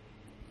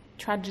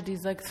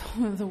tragedies, like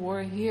the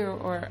war here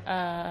or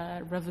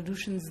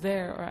revolutions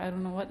there, or I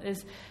don't know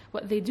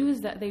what they do is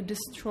that they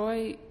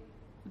destroy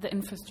the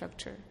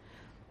infrastructure.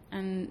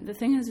 And the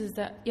thing is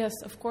that, yes,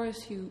 of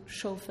course, you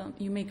show film,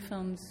 you make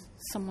films,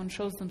 someone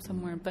shows them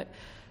somewhere, but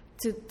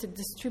to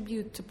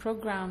distribute, to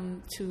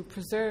program, to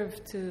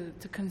preserve, to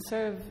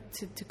conserve,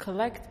 to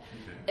collect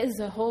is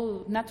a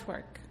whole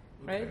network,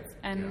 right?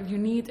 And you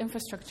need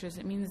infrastructures.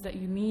 It means that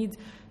you need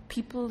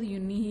people, you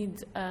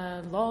need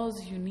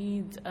laws, you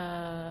need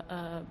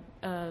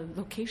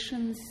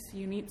locations,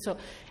 so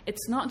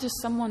it's not just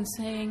someone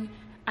saying,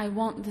 I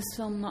want this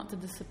film not to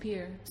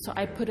disappear, so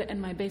I put it in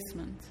my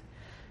basement.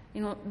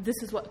 This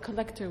is what a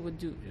collector would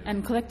do. Yeah.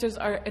 And collectors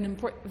are an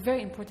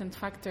very important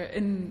factor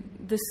in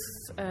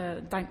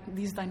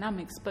these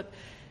dynamics. But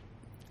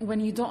when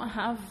you don't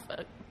have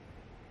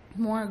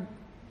more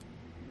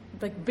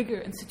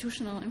bigger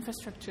institutional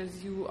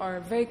infrastructures, you are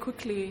very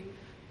quickly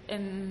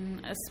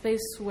in a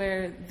space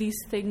where these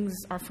things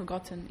are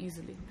forgotten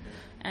easily.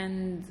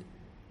 And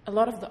a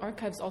lot of the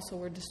archives also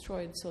were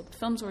destroyed. So the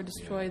films were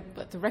destroyed,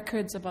 but the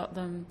records about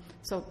them.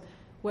 So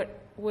what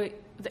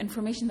the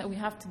information that we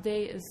have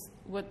today is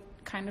what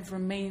kind of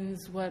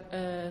remains, what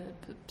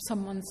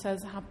someone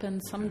says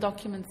happened, some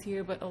documents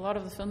here, but a lot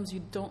of the films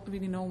you don't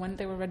really know when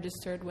they were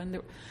registered,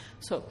 And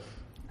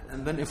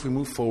then if we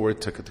move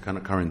forward to kind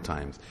of current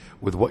times,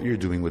 with what you're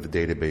doing with the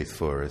database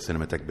for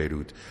Cinematheque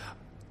Beirut,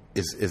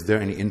 is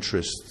there any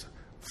interest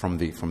from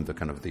the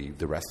kind of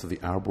the rest of the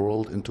Arab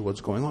world into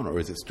what's going on, or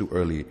is it too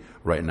early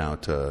right now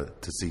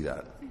to see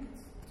that?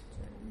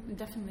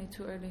 Definitely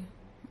too early.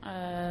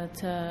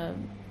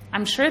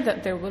 I'm sure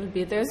that there will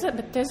be.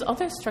 But there's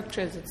other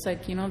structures. It's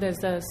like, there's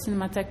the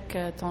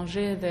Cinematheque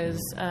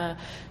Tanger.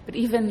 But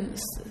even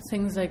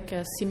things like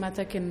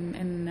Cinematheque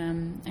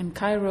in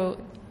Cairo,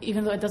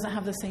 even though it doesn't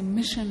have the same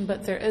mission,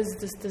 but there is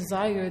this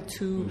desire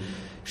to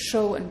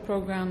show and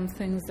program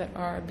things that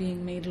are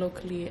being made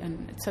locally,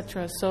 and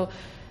etc. So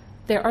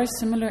there are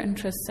similar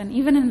interests, and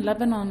even in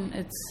Lebanon,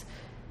 it's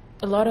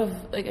a lot of,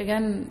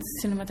 again,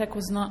 Cinematheque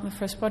was not the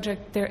first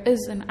project. There is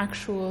an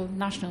actual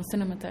national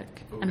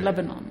Cinematheque in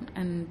Lebanon,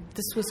 and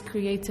this was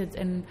created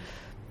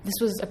this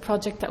was a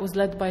project that was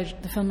led by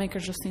the filmmaker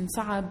Jocelyne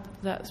Saab,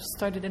 that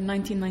started in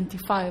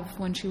 1995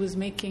 when she was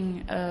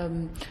making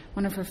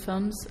one of her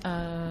films,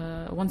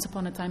 Once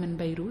Upon a Time in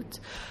Beirut,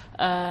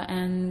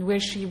 and where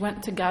she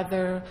went to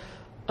gather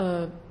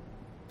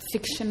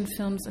fiction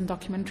films and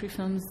documentary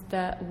films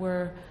that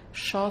were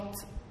shot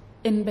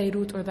in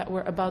Beirut or that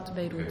were about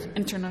Beirut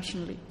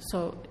internationally.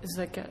 So it's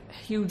like a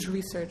huge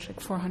research, like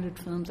 400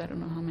 films, I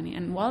don't know how many.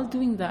 And while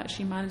doing that,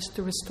 she managed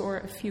to restore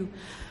a few,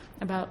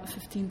 about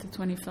 15 to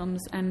 20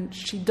 films, and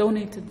she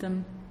donated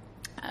them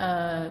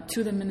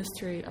to the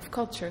Ministry of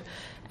Culture.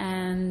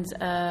 And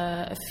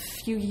a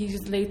few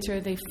years later,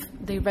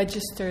 they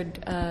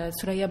registered,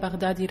 Suraya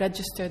Baghdadi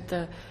registered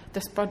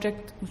this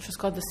project, which was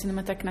called the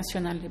Cinémathèque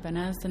Nationale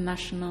Libanaise, the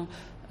National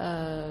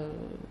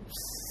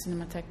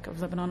Cinematheque of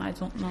Lebanon. I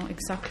don't know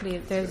exactly.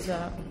 There's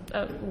a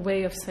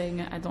way of saying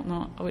it. I don't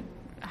know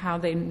how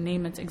they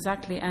name it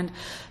exactly. And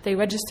they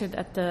registered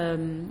at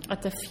the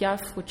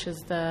FIAF, which is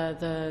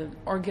the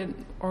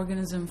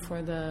organism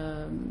for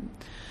the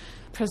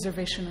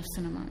preservation of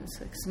cinema. It's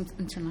like some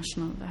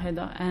international.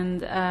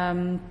 And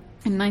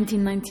in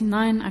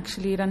 1999,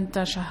 actually,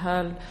 Randa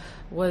Shahal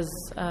was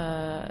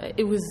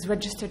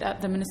registered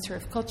at the Ministry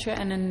of Culture,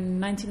 and in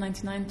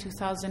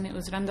 1999-2000 it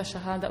was Randa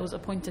Shahal that was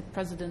appointed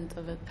president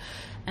of it.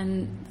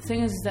 And the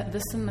thing is that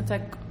this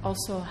Cinematheque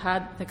also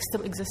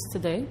still exists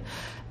today,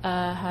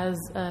 has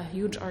a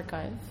huge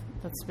archive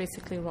that's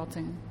basically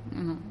rotting,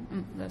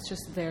 that's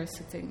just there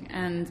sitting.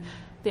 And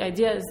the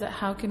idea is that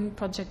how can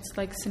projects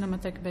like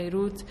Cinematheque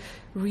Beirut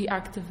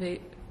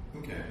reactivate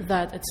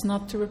that? It's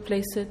not to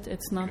replace it,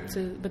 it's not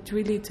to, but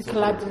really to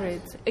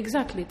collaborate.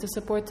 Exactly, to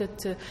support it,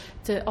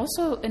 to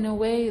also, in a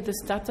way,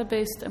 this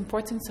database, the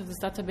importance of this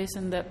database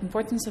and the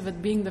importance of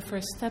it being the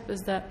first step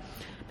is that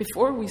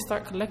before we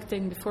start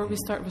collecting, before we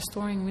start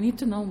restoring, we need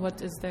to know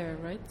what is there,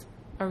 right?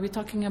 Are we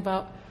talking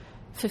about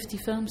 50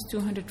 films,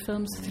 200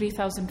 films,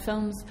 3,000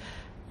 films?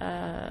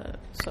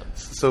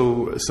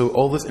 So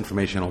all this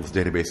information, all this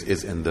database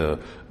is in the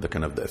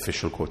kind of the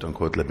official quote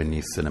unquote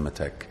Lebanese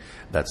Cinematheque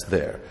that's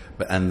there.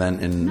 Not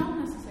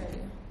necessarily,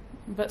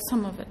 but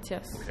some of it,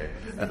 yes. Okay.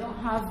 They don't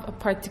have a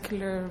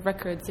particular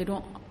records. They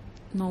don't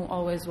know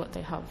always what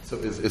they have. So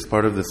is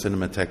part of the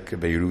Cinematheque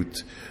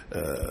Beirut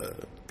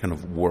kind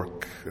of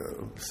work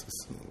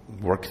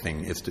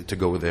thing is to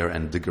go there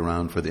and dig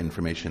around for the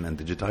information and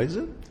digitize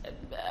it?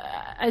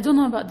 I don't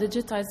know about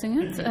digitizing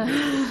it. I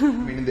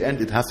mean, in the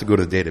end, it has to go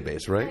to the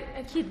database, right?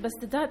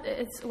 But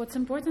what's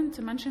important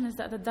to mention is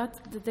that the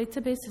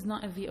database is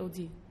not a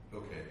VOD.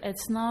 Okay.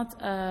 It's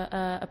not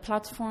a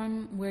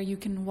platform where you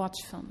can watch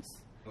films.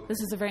 Okay.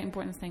 This is a very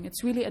important thing.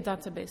 It's really a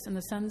database in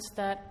the sense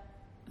that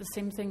the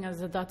same thing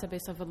as a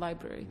database of a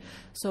library.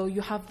 So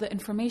you have the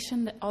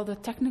information, all the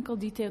technical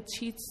detailed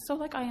sheets, so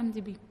like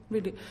IMDb,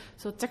 really.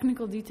 So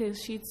technical detailed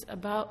sheets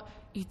about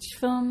each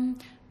film,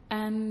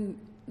 and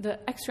the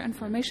extra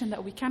information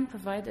that we can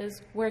provide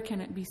is where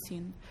can it be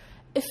seen.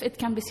 If it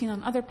can be seen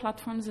on other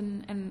platforms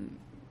and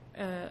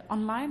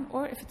online,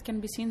 or if it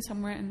can be seen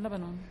somewhere in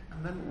Lebanon.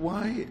 And then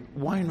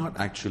why not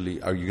actually,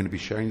 are you going to be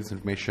sharing this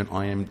information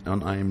on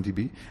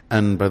IMDb?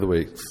 And by the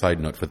way, side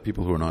note, for the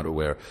people who are not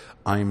aware,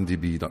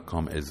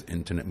 IMDb.com is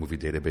Internet Movie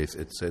Database.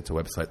 It's a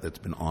website that's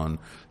been on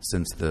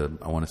since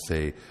I want to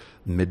say,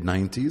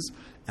 mid-90s,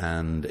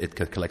 and it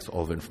collects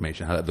all the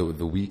information.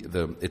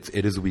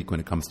 It is weak when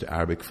it comes to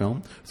Arabic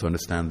film, so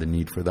understand the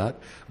need for that.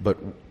 But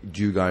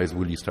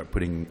will you start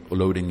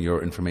loading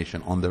your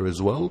information on there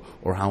as well,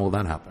 or how will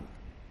that happen?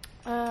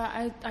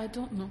 I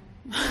don't know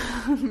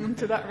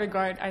to that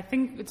regard. I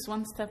think it's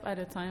one step at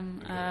a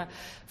time.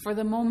 For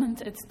the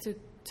moment, it's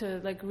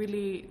to like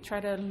really try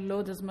to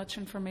load as much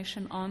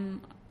information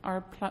on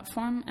our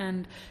platform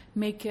and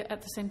make it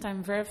at the same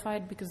time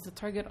verified, because the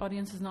target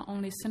audience is not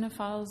only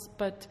cinephiles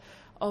but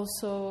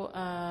also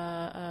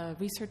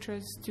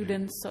researchers,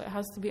 students. So it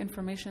has to be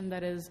information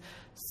that is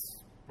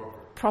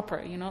proper.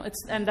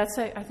 And that's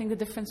I think the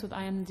difference with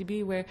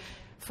IMDb, where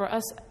for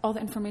us, all the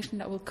information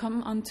that will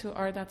come onto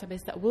our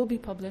database that will be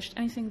published,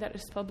 anything that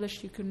is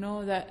published, you can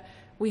know that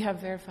we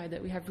have verified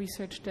it, we have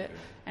researched it,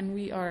 and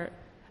we are,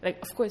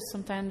 of course,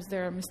 sometimes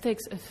there are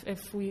mistakes.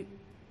 If we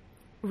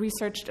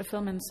researched a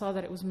film and saw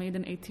that it was made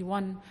in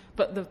 81,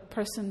 but the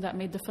person that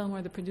made the film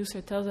or the producer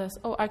tells us,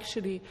 oh,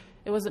 actually,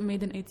 it wasn't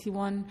made in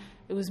 81,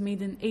 it was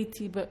made in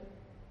 80, but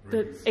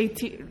the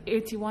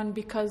 81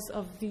 because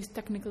of these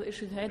technical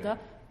issues.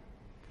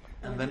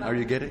 And then are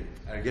you getting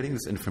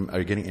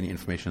any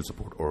information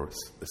support, or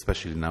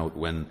especially now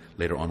when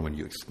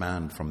you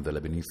expand from the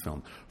Lebanese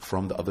film,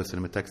 from the other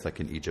cinematheques like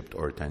in Egypt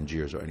or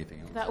Tangiers or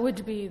anything else? That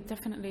would be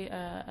definitely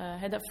a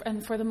head up.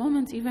 And for the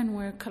moment, even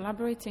we're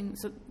collaborating.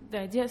 So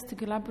the idea is to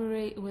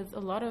collaborate with a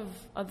lot of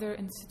other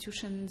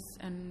institutions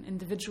and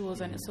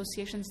individuals and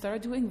associations that are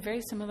doing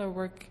very similar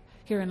work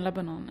here in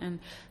Lebanon, and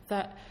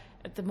that.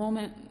 At the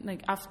moment,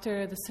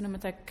 after the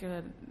Cinematheque,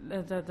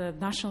 the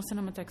National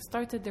Cinematheque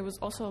started, there was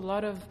also a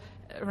lot of,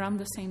 around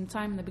the same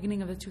time, the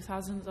beginning of the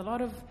 2000s, a lot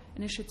of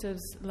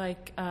initiatives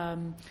like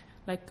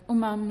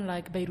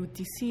like Beirut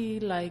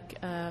DC, like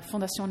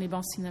Fondation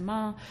Liban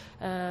Cinema,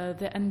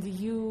 the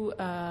NDU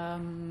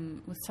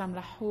with Sam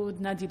Lahoud,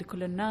 Nadi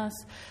Likul Nas,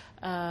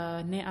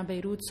 Nea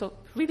Beirut. So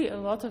really a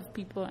lot of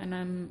people, and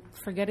I'm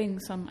forgetting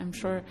some, I'm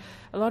sure,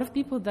 a lot of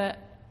people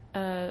that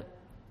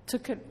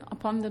took it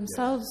upon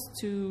themselves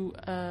to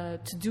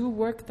do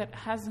work that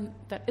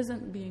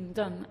isn't being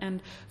done.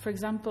 And for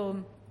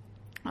example,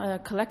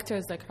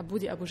 collectors like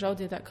Aboudi Abu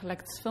Jawdi that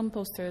collects film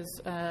posters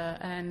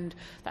and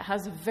that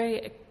has a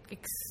very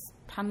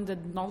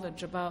expanded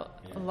knowledge about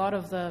a lot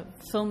of the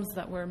films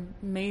that were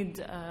made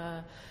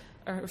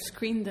or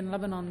screened in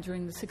Lebanon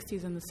during the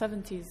 60s and the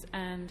 70s.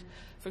 And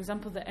for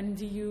example, the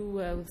NDU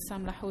with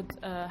Sam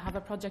Lahoud have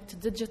a project to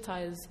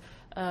digitize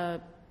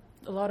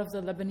a lot of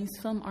the Lebanese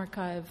film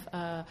archive.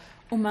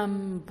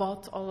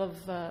 bought all of,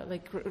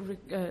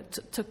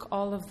 took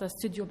all of the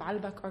Studio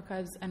Baalbek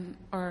archives and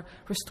are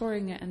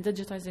restoring it and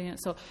digitizing it.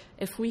 So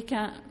if we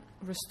can't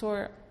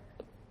restore,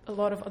 a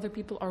lot of other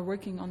people are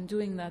working on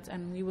doing that,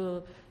 and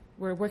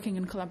we're working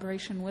in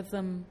collaboration with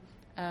them,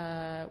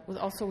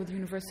 with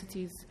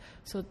universities,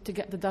 so to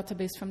get the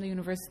database from the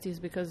universities,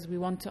 because we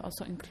want to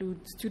also include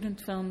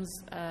student films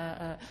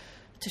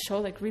to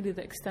show really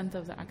the extent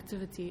of the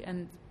activity,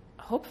 and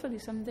hopefully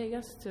someday,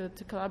 yes, to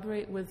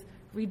collaborate with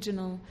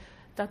regional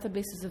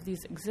databases if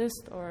these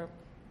exist. Or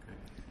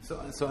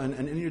So and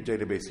in your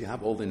database, you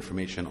have all the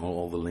information,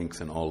 all the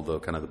links, and all the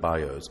kind of the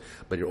bios,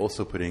 but you're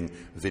also putting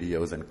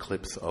videos and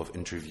clips of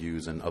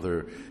interviews and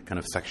other kind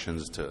of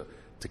sections to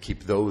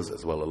keep those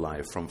as well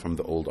alive from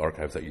the old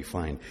archives that you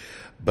find.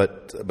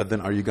 But then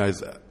are you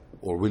guys,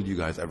 or will you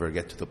guys ever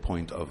get to the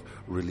point of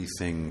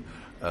releasing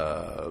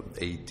a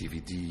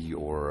DVD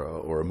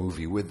or a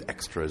movie with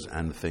extras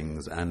and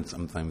things, and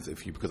sometimes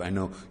because I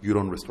know you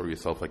don't restore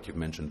yourself like you've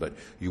mentioned, but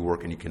you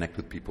work and you connect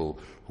with people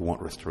who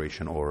want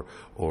restoration or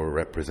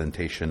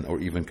representation, or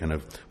even kind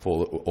of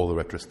for all the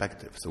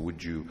retrospective. So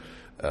would you,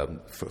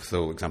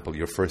 so example,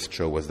 your first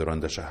show was the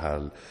Randa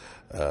Shahal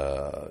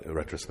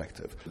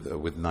retrospective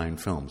with 9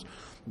 films.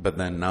 But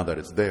then now that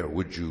it's there,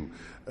 would you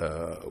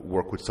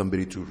work with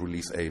somebody to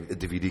release a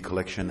DVD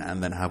collection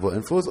and then have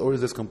infos, or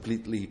is this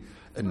completely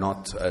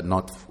not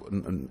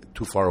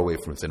too far away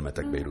from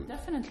Cinematheque Beirut?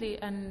 Definitely,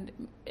 and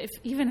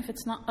even if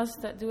it's not us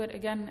that do it,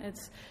 again,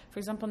 it's, for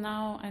example,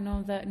 now I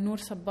know that Noor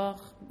Sabbagh,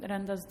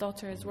 Randa's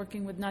daughter, is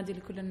working with Nadi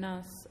Likul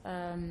Nas,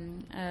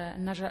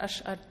 Najra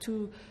Ash'ar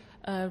to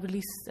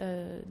release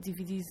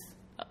DVDs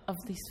of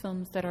these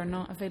films that are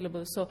not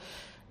available. So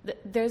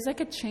there's a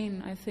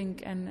chain, I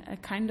think, and a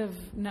kind of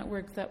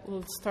network that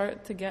will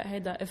start to get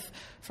Haida. If,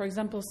 for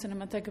example,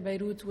 Cinematheque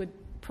Beirut would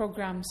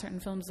program certain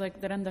films like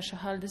Daranda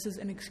Shahal. This is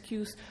an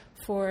excuse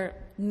for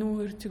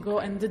Noor to go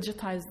and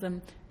digitize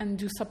them and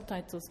do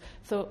subtitles.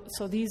 So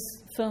these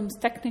films,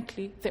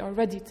 technically, they are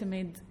ready to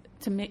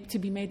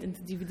be made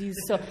into DVDs.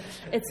 So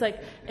it's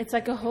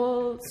like a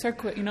whole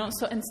circuit, you know.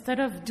 So instead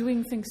of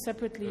doing things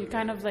separately, you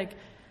kind of like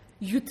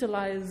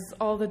utilize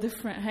all the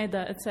different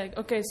haida. It's like,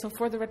 okay, so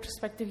for the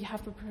retrospective, you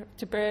have to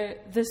prepare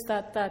this,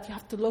 that. You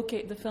have to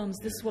locate the films.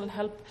 This will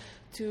help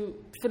to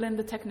fill in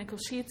the technical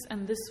sheets,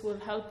 and this will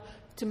help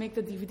to make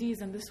the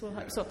DVDs, and this will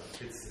help. So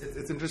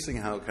it's interesting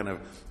how kind of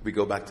we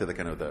go back to the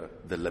kind of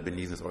the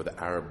Lebanese or the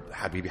Arab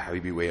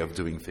Habibi way of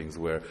doing things,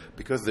 where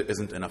because there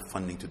isn't enough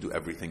funding to do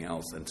everything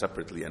else and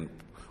separately and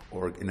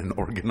or in an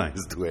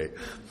organized way,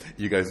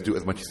 you guys do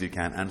as much as you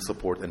can and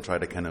support and try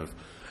to kind of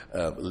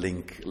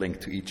link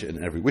to each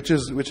and every, which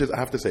is I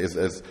have to say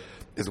is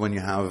when you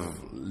have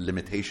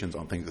limitations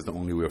on things is the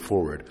only way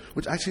forward.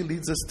 Which actually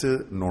leads us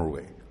to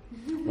Norway.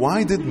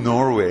 Why did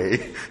Norway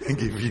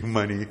give you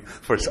money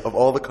of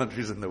all the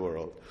countries in the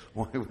world?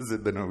 Why was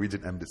it the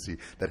Norwegian embassy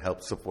that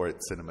helped support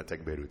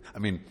Cinematheque Beirut? I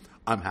mean,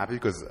 I'm happy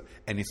because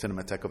any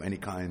Cinematheque of any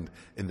kind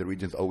in the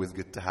region is always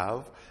good to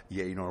have.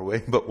 Yay,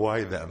 Norway! But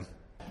why them?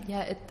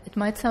 Yeah, it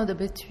might sound a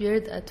bit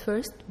weird at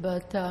first,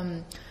 but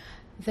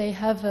they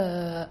have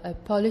a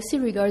policy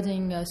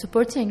regarding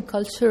supporting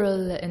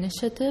cultural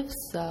initiatives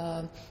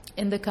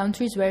in the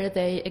countries where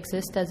they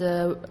exist as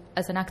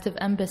an active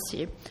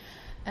embassy.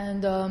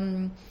 And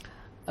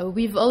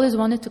we've always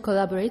wanted to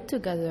collaborate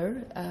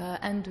together,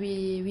 and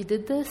we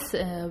did this.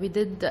 We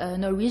did a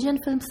Norwegian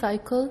film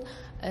cycle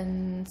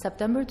in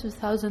September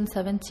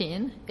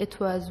 2017. It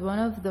was one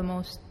of the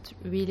most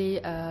really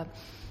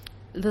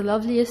the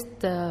loveliest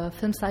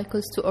film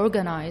cycles to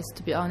organize,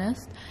 to be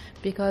honest,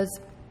 because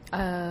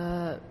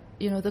the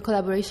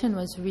collaboration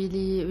was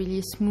really,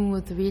 really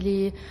smooth.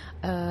 Really,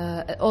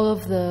 all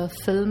of the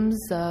films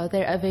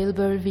they're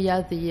available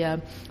via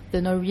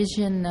the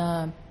Norwegian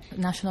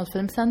National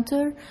Film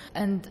Center,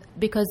 and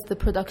because the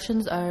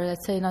productions are,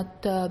 let's say,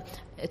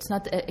 it's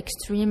not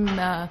extreme.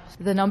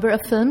 The number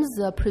of films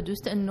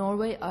produced in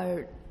Norway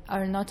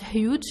are not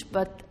huge,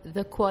 but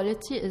the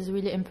quality is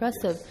really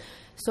impressive.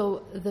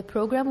 So the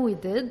program we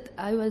did,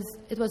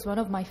 it was one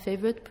of my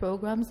favorite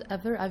programs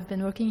ever. I've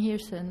been working here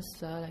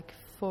since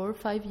 4 or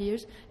 5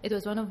 years. It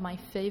was one of my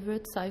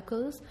favorite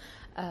cycles.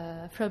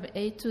 From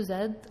A to Z,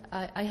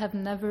 I have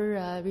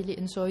never really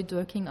enjoyed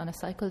working on a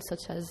cycle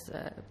such as,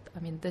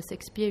 this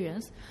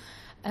experience.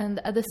 And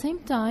at the same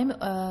time,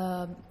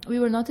 we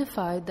were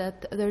notified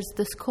that there's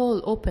this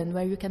call open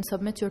where you can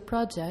submit your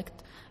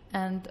project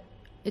and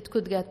it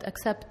could get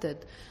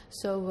accepted.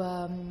 So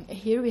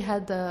here we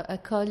had a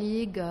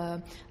colleague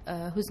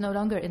who's no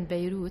longer in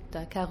Beirut,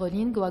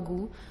 Caroline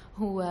Guagou,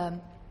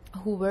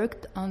 who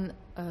worked on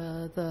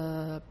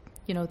the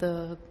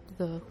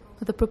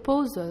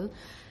proposal,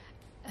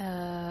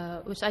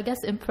 which I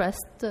guess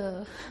impressed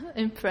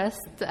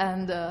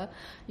and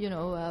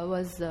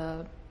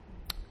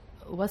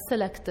was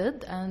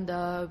selected,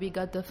 and we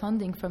got the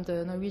funding from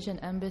the Norwegian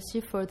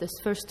embassy for this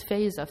first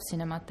phase of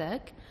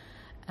Cinematheque.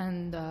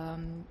 And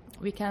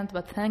we can't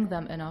but thank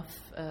them enough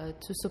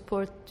to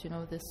support,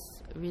 this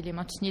really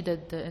much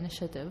needed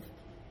initiative.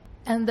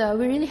 And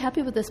we're really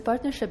happy with this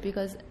partnership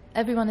because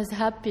everyone is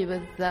happy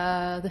with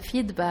the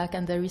feedback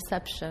and the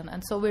reception,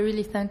 and so we're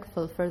really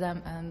thankful for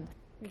them. And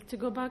to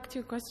go back to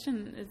your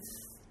question,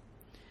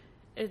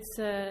 it's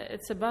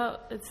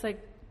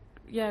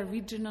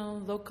regional,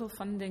 local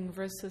funding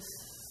versus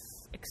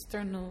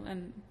external,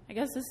 and I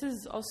guess this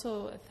is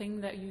also a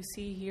thing that you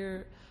see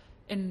here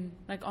in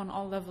on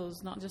all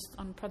levels, not just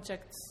on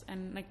projects.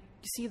 And you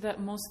see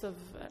that most of,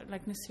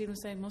 like Nasreen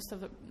was saying, most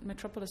of the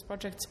Metropolis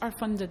projects are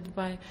funded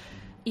by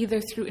either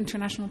through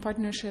international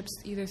partnerships,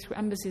 either through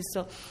embassies.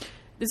 So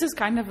this is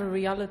kind of a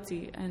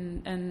reality,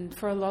 and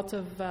for a lot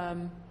of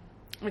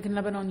in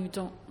Lebanon, you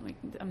don't.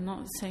 I'm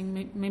not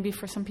saying maybe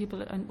for some people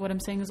what I'm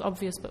saying is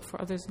obvious, but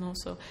for others no.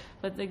 So,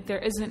 but there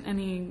isn't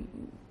any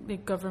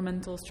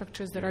governmental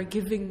structures that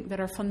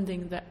are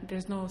funding. That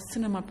there's no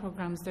cinema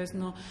programs. There's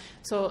no.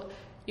 So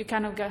you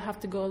kind of have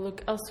to go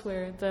look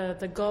elsewhere.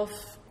 The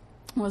Gulf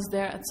was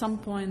there at some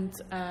point.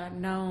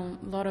 Now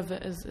a lot of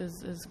it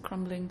is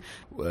crumbling.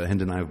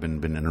 Hind and I have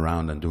been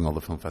around and doing all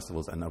the film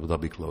festivals, and Abu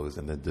Dhabi closed,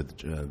 and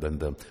then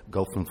the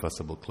Gulf Film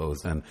Festival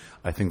closed, and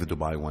I think the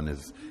Dubai one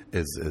is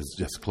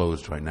just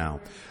closed right now.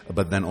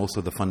 But then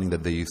also the funding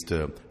that they used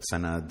to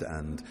Sanad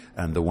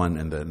and the one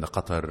in the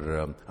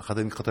Qatar. I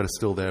think Qatar is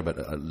still there,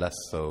 but less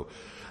so.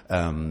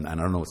 And I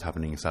don't know what's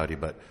happening in Saudi,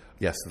 but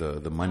yes,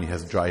 the money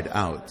has dried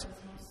out.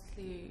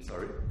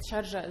 Sorry?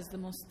 Sharjah is the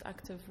most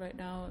active right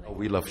now.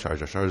 We love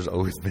Sharjah. Sharjah's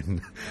always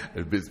been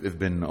it's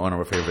been one of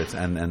our favorites,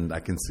 and I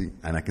can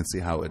see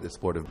how it is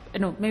supportive. I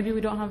know maybe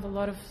we don't have a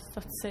lot of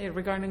stuff to say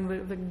regarding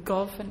the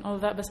Gulf and all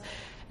of that, but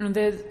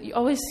you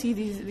always see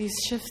these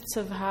shifts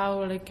of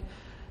how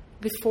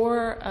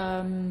before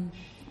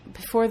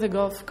before the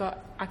Gulf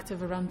got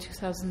active around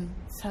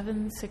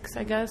 2007-06,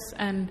 I guess,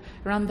 and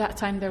around that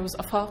time there was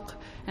Afaq,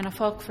 and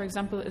Afaq, for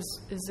example,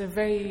 is a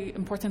very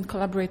important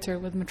collaborator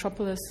with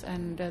Metropolis,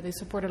 and they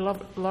support a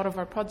lot of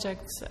our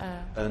projects.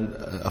 And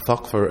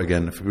Afaq, for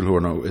people who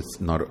are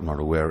not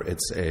aware,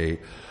 it's a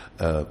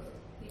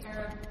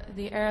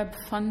the Arab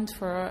Fund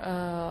for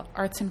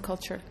Arts and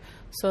Culture.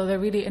 So they're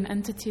really an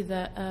entity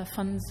that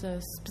funds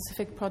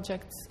specific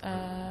projects.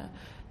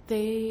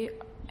 They,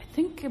 I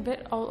think, a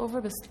bit all over,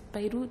 but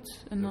Beirut.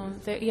 No,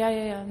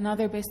 now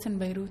they're based in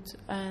Beirut,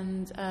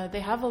 and they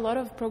have a lot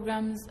of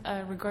programs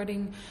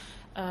regarding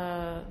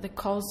the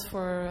calls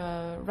for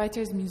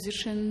writers,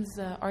 musicians,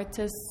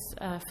 artists,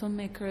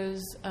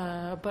 filmmakers,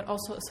 but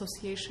also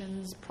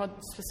associations,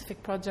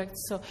 specific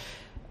projects. So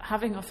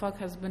having Afaq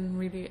has been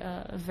really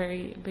a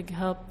very big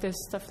help. There's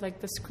stuff like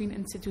the Screen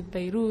Institute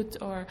Beirut,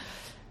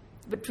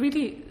 but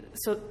really,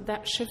 so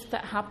that shift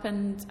that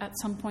happened at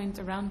some point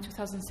around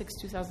 2006,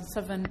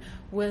 2007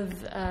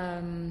 with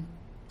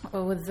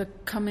the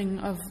coming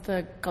of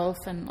the Gulf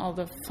and all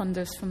the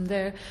funders from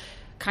there,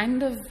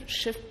 kind of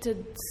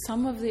shifted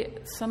some of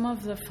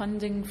the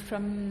funding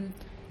from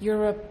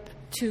Europe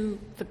to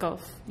the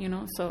Gulf,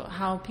 so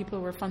how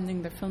people were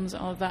funding their films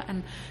and all of that.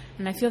 And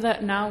I feel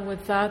that now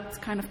with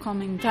that kind of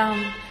calming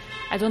down,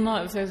 I don't know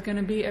if there's going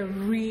to be a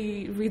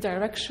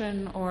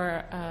redirection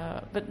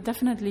but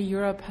definitely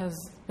Europe has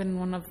been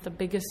one of the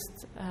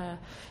biggest,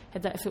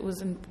 if it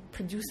was in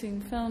producing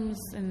films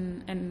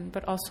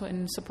but also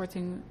in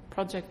supporting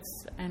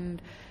projects,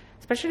 and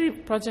especially a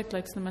project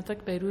like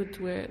Cinematheque Beirut,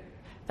 where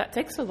that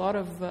takes a lot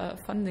of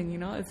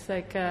funding. It's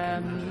like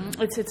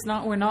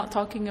we're not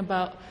talking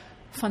about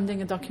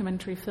funding a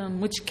documentary film,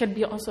 which can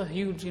be also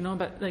huge,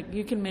 but like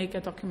you can make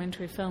a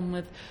documentary film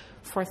with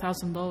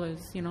 $4,000,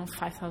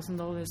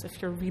 $5,000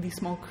 if you're a really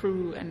small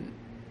crew and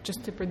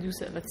just to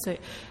produce it, let's say.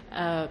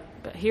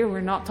 But here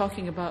we're not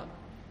talking about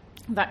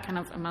that kind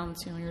of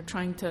amounts. You're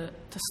trying to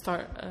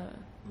start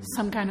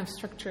some kind of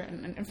structure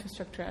and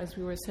infrastructure, as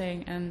we were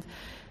saying, and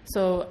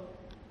so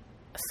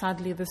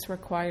sadly,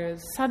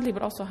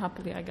 but also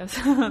happily, I guess,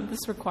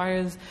 this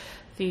requires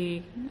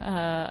the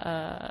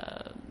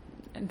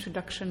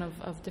introduction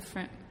of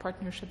different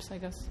partnerships, I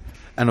guess.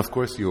 And of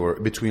course, you're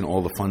between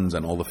all the funds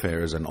and all the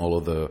fairs and all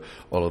of the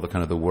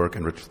kind of the work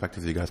and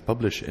retrospectives you guys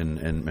publish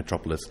in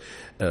Metropolis.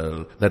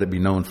 Let it be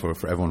known for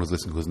everyone who's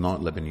listening who's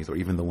not Lebanese, or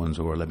even the ones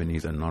who are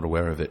Lebanese and not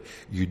aware of it.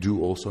 You do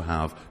also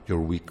have your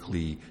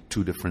weekly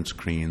 2 different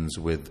screens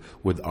with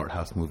art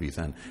house movies,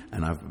 and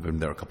I've been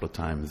there a couple of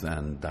times,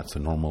 and that's a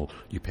normal.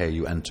 You pay,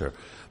 you enter.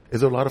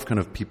 Is there a lot of kind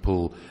of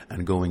people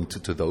and going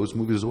to those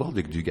movies as well?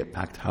 Do you get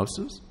packed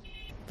houses?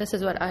 This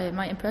is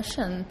my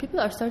impression. People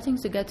are starting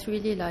to get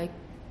really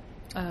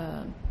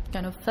kind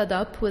of fed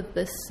up with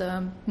this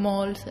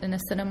mall in a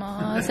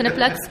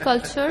cineplex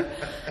culture.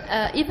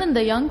 Even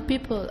the young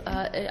people,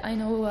 I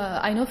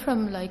know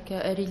from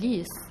a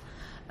release.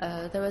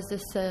 There was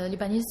this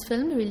Lebanese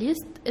film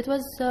released. It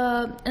was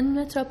in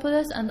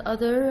Metropolis and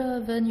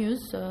other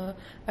venues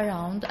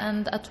around.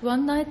 And at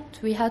one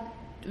night we had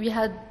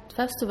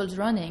festivals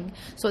running,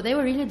 so they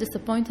were really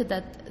disappointed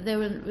that we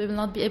will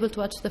not be able to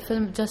watch the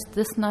film just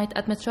this night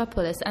at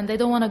Metropolis, and they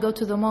don't want to go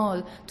to the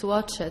mall to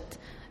watch it.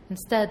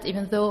 Instead,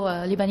 even though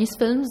Lebanese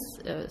films,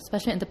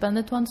 especially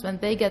independent ones, when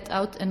they get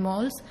out in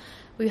malls,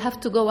 we have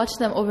to go watch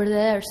them over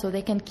there so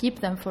they can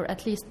keep them for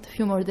at least a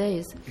few more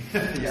days.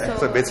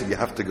 So basically you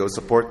have to go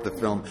support the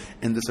film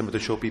in the cinema to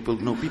show people,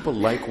 people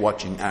like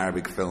watching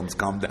Arabic films,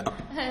 calm down.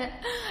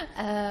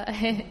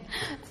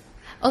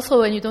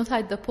 Also, when you don't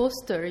hide the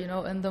poster,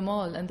 in the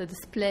mall and the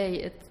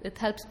display, it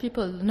helps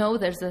people know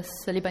there's this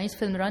Lebanese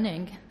film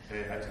running.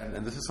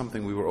 And this is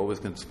something we were always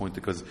disappointed,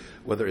 because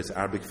whether it's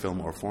Arabic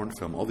film or foreign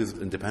film, all these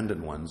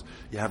independent ones,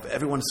 you have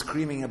everyone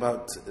screaming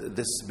about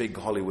this big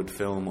Hollywood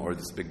film or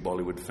this big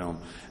Bollywood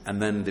film, and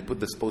then they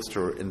put this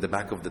poster in the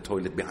back of the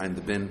toilet behind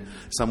the bin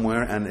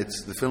somewhere, and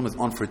the film is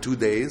on for 2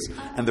 days,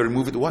 and they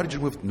remove it. Why did you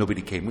remove it?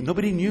 Nobody came.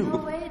 Nobody knew. No,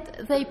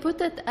 wait. They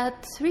put it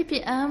at 3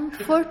 p.m.,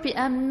 4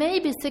 p.m.,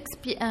 maybe 6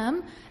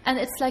 p.m., and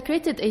it's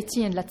rated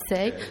 18, let's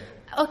say.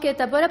 Okay,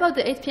 but what about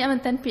the 8 p.m.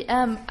 and 10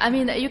 p.m.? I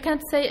mean, you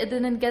can't say it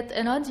didn't get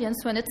an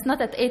audience when it's not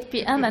at 8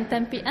 p.m. and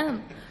 10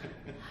 p.m.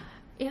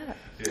 Yeah.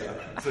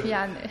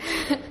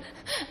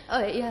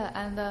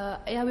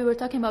 We were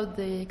talking about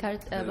the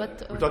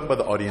we're talking about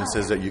the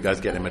audiences that you guys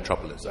get in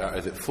Metropolis.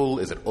 Is it full?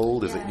 Is it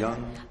old? Is it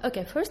young?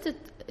 Okay, first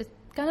it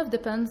kind of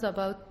depends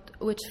about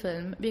which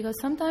film, because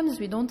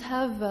sometimes we don't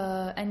have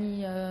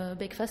any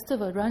big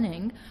festival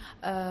running,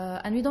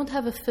 and we don't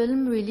have a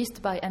film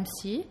released by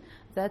MC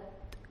that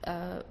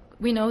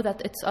we know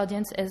that its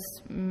audience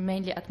is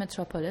mainly at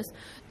Metropolis.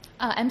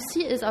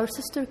 MC is our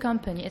sister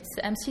company. It's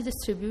MC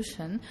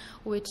Distribution,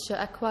 which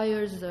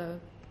acquires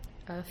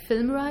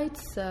film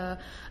rights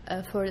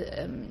for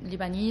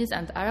Lebanese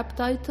and Arab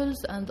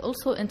titles, and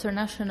also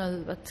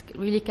international but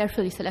really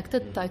carefully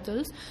selected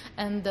titles,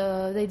 and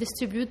they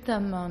distribute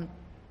them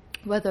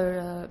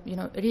whether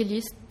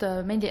released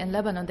mainly in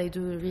Lebanon. They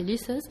do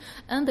releases,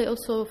 and they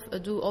also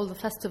do all the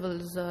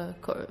festivals.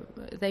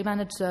 They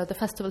manage the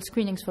festival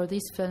screenings for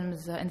these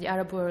films in the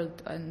Arab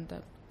world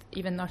and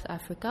even North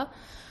Africa.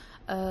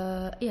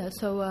 So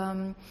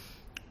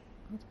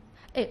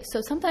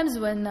sometimes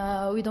when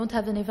we don't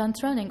have an event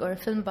running or a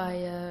film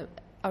by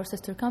our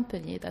sister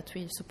company that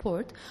we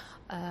support,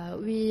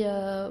 we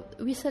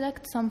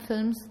select some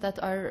films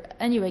that are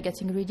anyway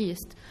getting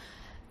released.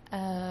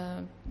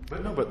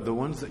 But the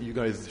ones that you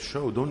guys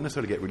show don't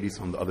necessarily get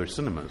released on the other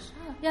cinemas.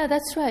 Yeah,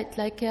 that's right.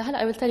 Like,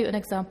 I will tell you an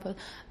example.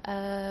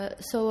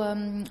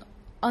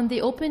 On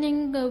the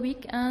opening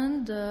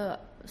weekend,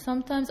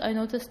 sometimes I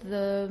noticed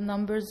the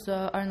numbers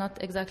are not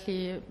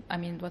exactly,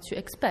 what you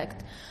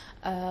expect.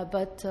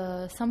 But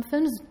some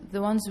films,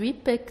 the ones we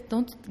pick,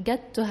 don't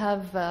get to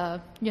have,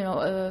 a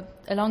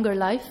longer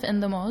life in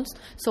the malls.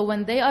 So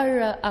when they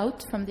are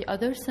out from the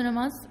other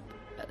cinemas,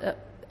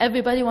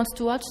 everybody wants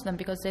to watch them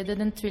because they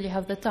didn't really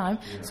have the time.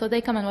 Yeah. So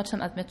they come and watch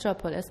them at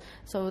Metropolis.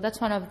 So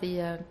that's one of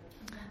the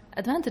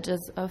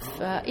advantages of,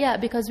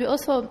 because we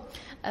also,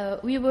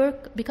 we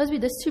work, because we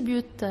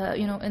distribute,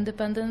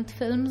 independent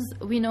films,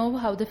 we know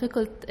how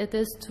difficult it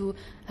is to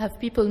have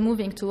people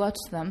moving to watch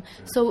them.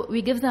 So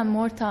we give them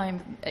more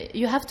time.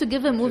 You have to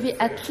give a movie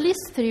at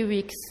least 3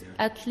 weeks,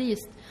 at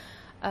least.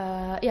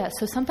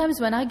 So sometimes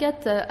when I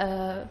get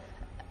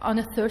on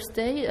a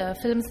Thursday,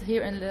 films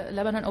here in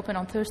Lebanon open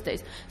on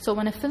Thursdays. So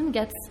when a film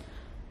gets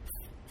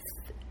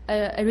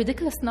a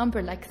ridiculous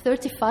number, like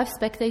 35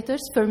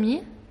 spectators, for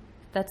me,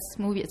 that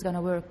movie is going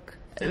to work,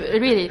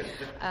 really.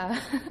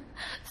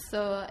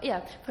 For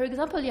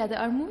example, there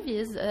are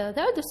movies, there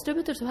are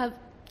distributors who have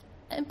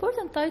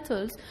important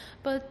titles,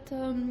 but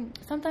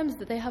sometimes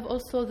they have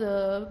also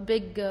the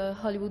big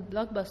Hollywood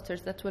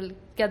blockbusters that will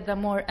get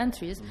them more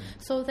entries. Mm-hmm.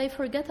 So they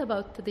forget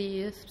about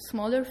the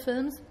smaller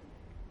films.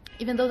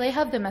 Even though they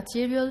have the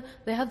material,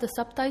 they have the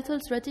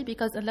subtitles ready,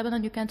 because in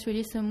Lebanon you can't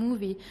release a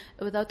movie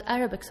without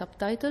Arabic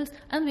subtitles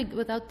and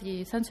without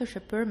the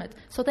censorship permit.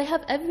 So they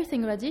have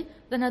everything ready,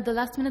 then at the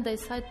last minute they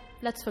decide,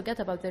 let's forget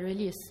about the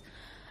release.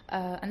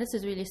 And this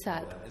is really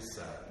sad. That is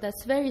sad.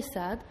 That's very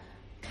sad.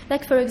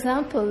 Like, for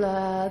example,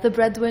 The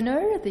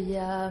Breadwinner,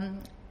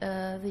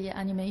 the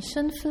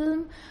animation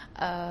film,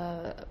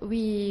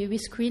 we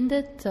screened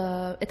it.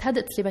 It had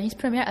its Lebanese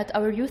premiere at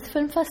our youth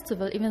film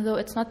festival, even though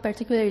it's not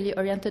particularly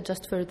oriented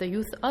just for the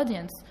youth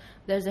audience.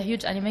 There's a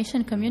huge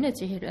animation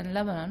community here in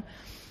Lebanon.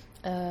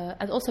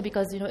 And also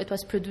because, it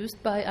was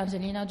produced by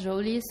Angelina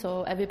Jolie,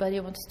 so everybody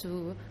wants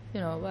to,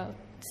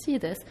 see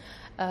this.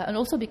 And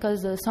also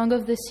because the Song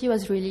of the Sea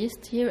was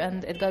released here,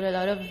 and it got a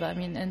lot of,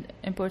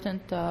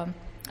 important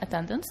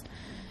attendance.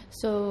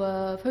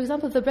 So, for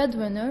example, The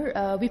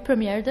Breadwinner, we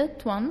premiered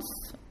it once.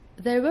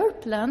 There were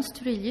plans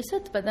to release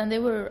it, but then they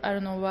were, I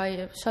don't know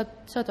why,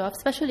 shut off,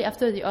 especially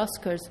after the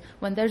Oscars.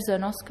 When there's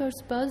an Oscars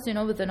buzz,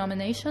 with the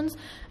nominations,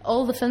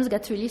 all the films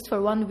get released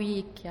for 1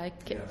 week, yes.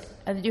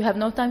 And you have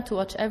no time to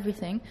watch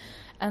everything.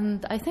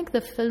 And I think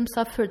the film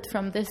suffered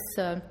from this.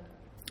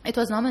 It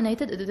was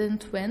nominated, it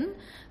didn't win.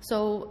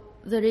 So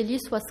the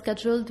release was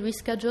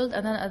rescheduled,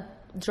 and then it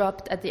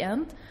dropped at the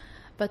end.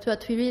 But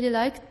what we really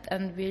liked,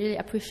 and we really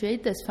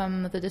appreciate this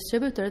from the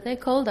distributor, they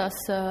called us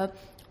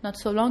not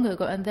so long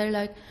ago, and they're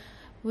like,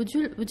 would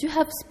you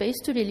have space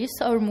to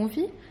release our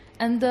movie?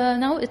 And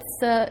now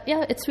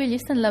it's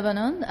released in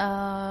Lebanon.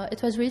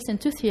 It was released in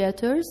 2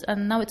 theaters,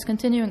 and now it's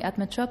continuing at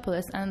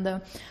Metropolis.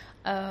 And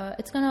I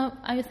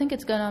think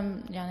it's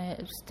gonna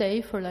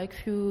stay for like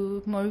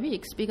few more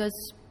weeks, because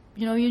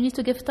you need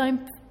to give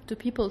time to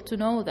people to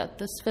know that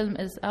this film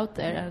is out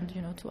there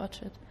and to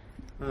watch it.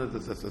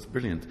 That's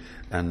brilliant,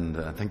 and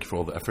thank you for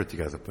all the effort you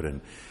guys have put in.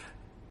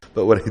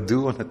 But what I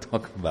do want to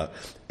talk about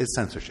is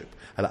censorship.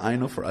 And I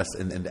know for us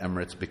in the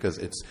Emirates, because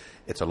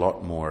it's a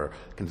lot more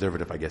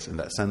conservative, I guess, in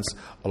that sense,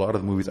 a lot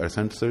of the movies are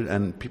censored,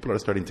 and people are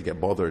starting to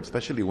get bothered,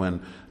 especially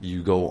when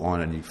you go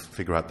on and you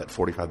figure out that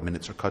 45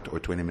 minutes are cut or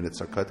 20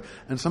 minutes are cut.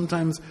 And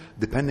sometimes,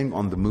 depending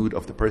on the mood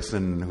of the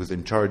person who's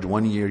in charge,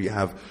 one year you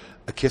have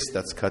a kiss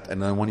that's cut,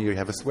 and then one year you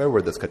have a swear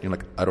word that's cut. You're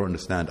like, I don't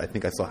understand. I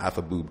think I saw half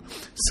a boob.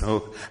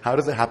 So how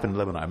does it happen in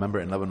Lebanon? I remember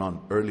in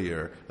Lebanon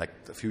earlier, like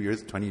a few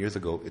years, 20 years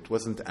ago, it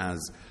wasn't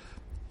as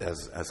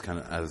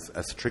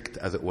strict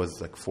as it was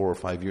like 4 or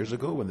 5 years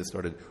ago, when they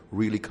started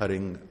really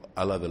cutting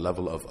a la the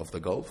level of the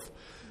Gulf.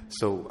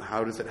 So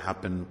how does it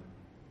happen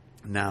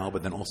now?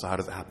 But then also, how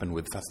does it happen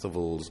with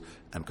festivals?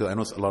 Because I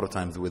know a lot of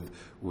times with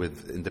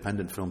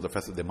independent films or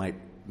festivals, they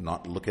might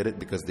not look at it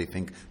because they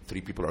think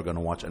 3 people are going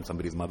to watch and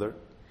somebody's mother.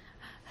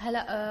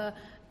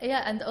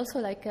 And also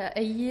like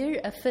a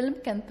year, a film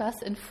can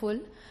pass in full.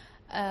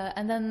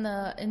 And then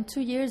in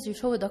 2 years, you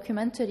show a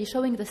documentary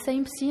showing the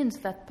same scenes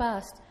that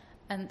passed.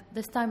 And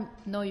this time,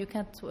 no, you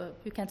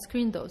can't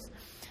screen those.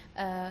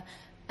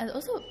 And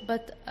also,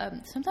 but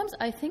sometimes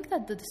I think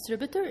that the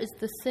distributor is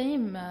the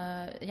same,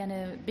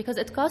 because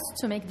it costs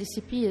to make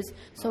DCPs.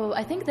 So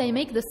I think they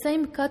make the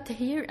same cut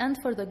here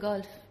and for the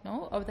Gulf.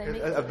 no? Or they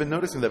make I've been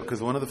noticing that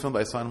because one of the films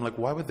I saw, and I'm like,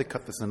 why would they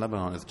cut this in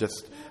Lebanon? It's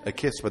just a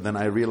kiss. But then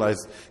I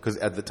realized, because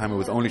at the time it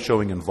was only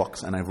showing in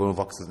Vox, and I know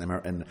Vox is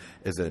an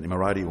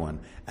Emirati one,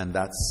 and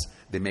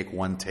they make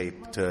one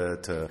tape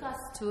to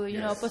costs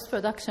to,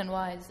 post-production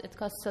wise, it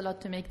costs a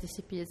lot to make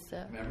DCPs.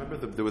 I remember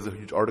there was a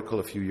huge article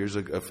a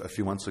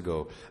few months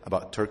ago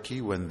about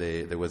Turkey when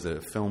there was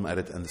a film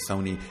edit and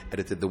Sony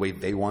edited the way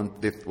they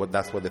want.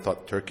 That's what they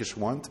thought Turkish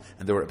want,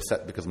 and they were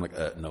upset because I'm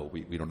like, no,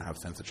 we don't have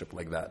censorship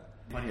like that.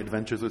 Funny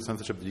adventures with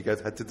censorship that you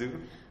guys had to do?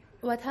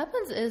 What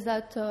happens is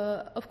that,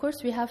 of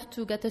course, we have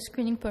to get a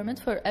screening permit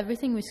for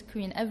everything we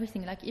screen,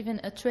 everything, like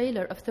even a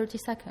trailer of 30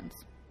 seconds.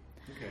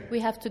 Okay. We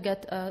have to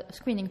get a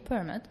screening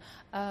permit.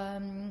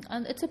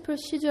 And it's a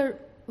procedure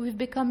we've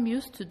become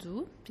used to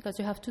do, because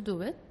you have to do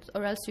it,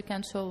 or else you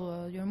can't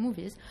show your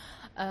movies.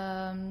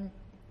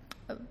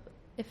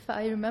 If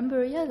I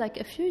remember, like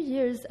a few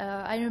years,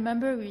 I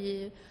remember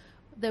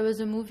there was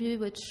a movie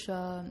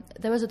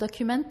there was a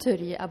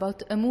documentary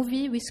about a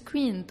movie we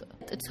screened.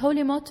 It's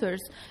Holy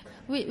Motors.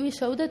 We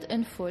showed it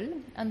in full,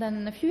 and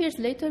then a few years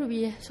later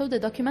we showed a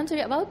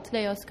documentary about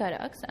Leos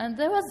Carax, and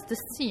there was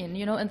this scene,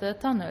 in the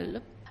tunnel,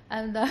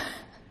 and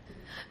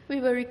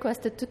we were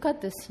requested to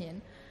cut the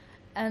scene.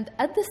 And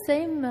at the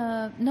same,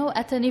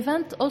 at an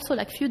event also,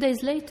 like a few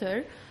days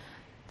later,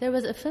 there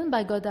was a film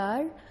by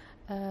Godard,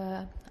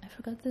 I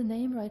forgot the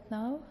name right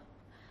now,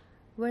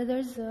 where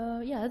there's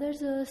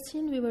a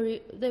scene we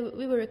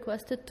were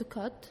requested to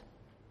cut,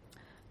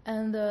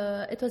 and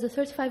it was a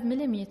 35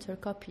 millimeter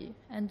copy,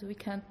 and we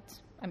can't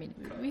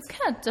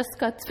just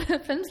cut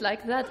films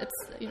like that.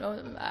 It's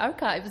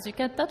archives, you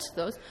can't touch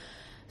those.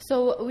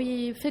 So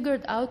we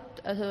figured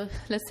out,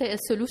 let's say, a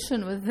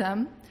solution with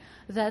them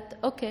that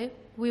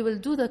we will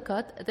do the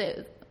cut.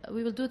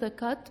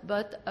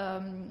 But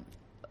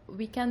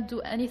we can't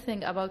do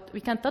anything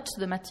we can't touch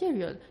the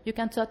material. You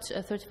can't touch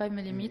a 35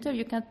 millimeter,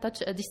 you can't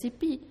touch a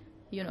DCP.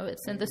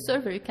 It's in the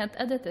server, you can't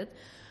edit it.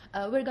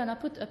 We're going to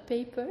put a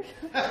paper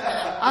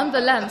on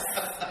the lens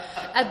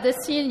at the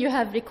scene you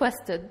have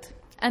requested.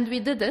 And we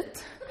did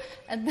it.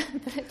 And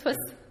then it was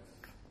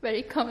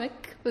very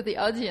comic with the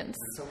audience.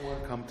 Did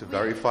someone come to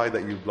verify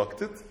that you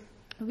blocked it?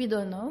 We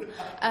don't know.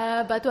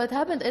 But what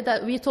happened is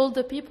that we told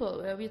the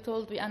people, we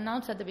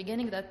announced at the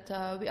beginning that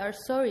we are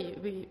sorry.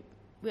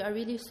 We are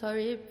really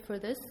sorry for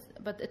this,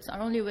 but it's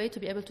our only way to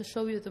be able to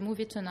show you the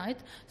movie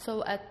tonight.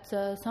 So at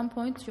some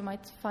point you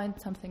might find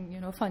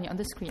something, funny on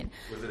the screen.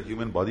 Was it a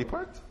human body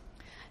part?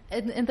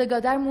 In the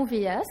Godard movie,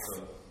 yes.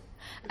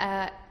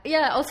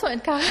 Also in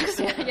Carax,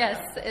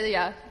 yes.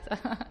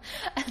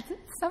 And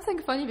something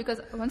funny, because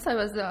once I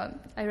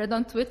read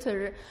on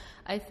Twitter,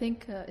 I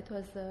think it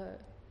was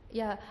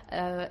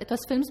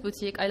Films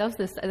Boutique. I love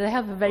this. They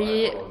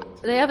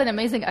have an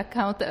amazing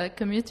account, a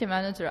community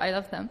manager. I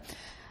love them.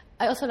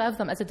 I also love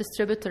them as a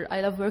distributor.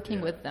 I love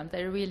working with them.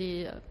 They're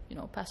really,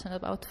 passionate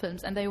about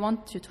films, and they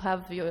want you to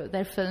have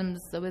their films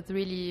with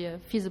really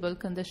feasible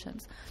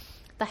conditions.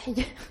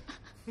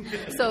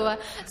 So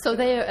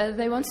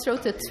they once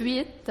wrote a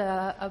tweet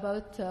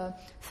about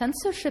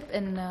censorship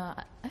in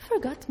I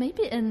forgot,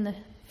 maybe in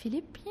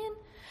Philippines.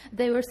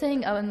 They were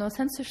saying no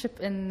censorship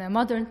in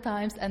modern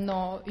times, and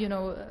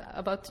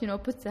about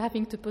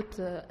having to put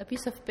a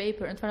piece of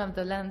paper in front of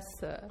the lens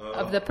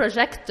of the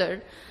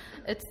projector.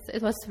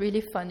 It was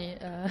really funny,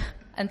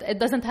 and it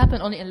doesn't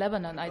happen only in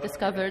Lebanon. I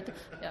discovered,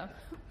 yeah.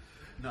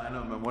 No, I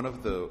know. One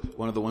of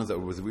the ones that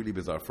was really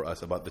bizarre for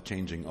us about the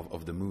changing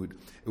of the mood.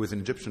 It was an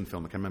Egyptian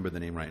film. I can't remember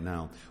the name right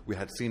now. We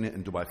had seen it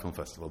in Dubai Film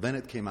Festival. Then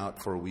it came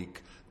out for a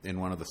week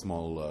in one of the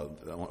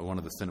one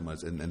of the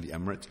cinemas in the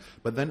Emirates.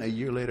 But then a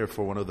year later,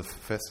 for one of the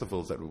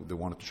festivals that they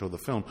wanted to show the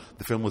film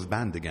was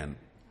banned again.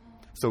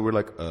 So we're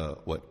like,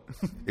 what?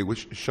 It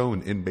was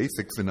shown in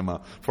basic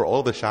cinema for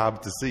all the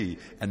shab to see,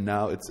 and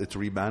now it's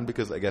rebanned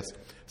because I guess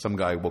some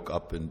guy woke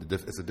up and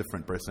it's a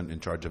different person in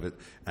charge of it,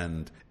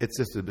 and it's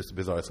just a bit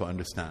bizarre. So I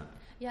understand.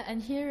 Yeah,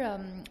 and here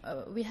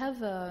we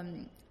have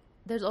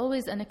there's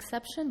always an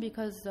exception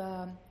because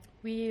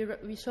we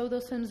show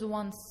those films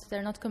once;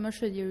 they're not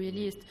commercially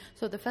released.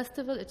 So the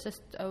festival, it's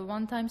just a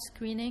one-time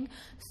screening,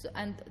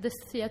 and this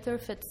theater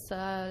fits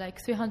like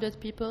 300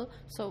 people.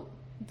 So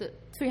the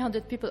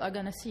 300 people are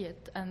going to see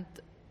it, and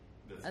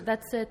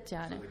that's it.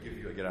 Yeah. So they give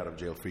you a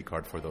get-out-of-jail-free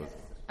card for those.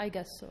 I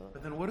guess so.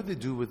 But then what do they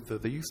do with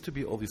there used to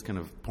be all these kind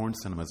of porn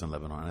cinemas in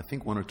Lebanon, and I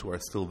think one or two are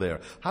still there.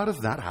 How does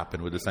that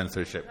happen with the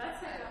censorship?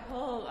 That's a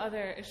whole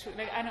other issue.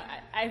 Like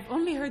I've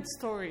only heard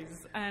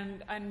stories,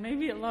 and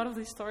maybe a lot of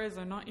these stories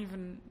are not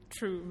even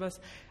true, but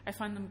I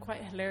find them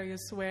quite hilarious.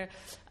 Where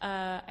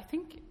I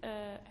think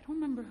I don't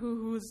remember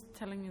who was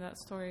telling me that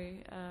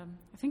story.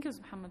 I think it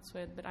was Mohammed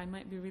Swed, but I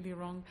might be really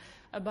wrong,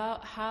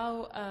 about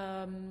how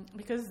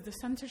because the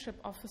censorship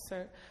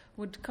officer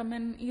would come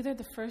in either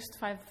the first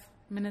 5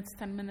 minutes,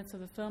 10 minutes of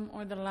the film,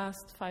 or the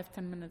last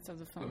 5-10 minutes of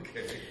the film.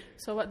 Okay.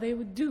 So what they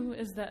would do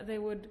is that they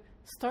would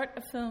start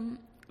a film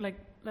like,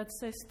 let's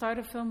say, start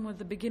a film with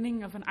the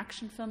beginning of an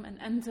action film and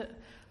end it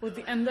with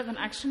the end of an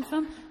action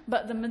film,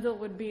 but the middle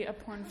would be a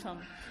porn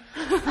film.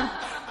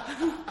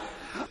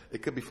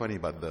 It could be funny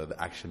about the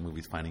action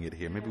movies finding it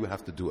here. Maybe we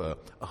have to do a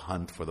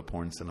hunt for the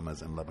porn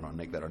cinemas in Lebanon,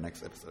 make that our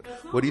next episode.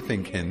 What do you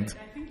think, Hind?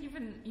 I think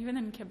even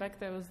in Quebec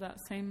there was that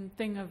same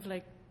thing of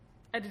like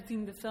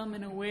editing the film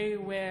in a way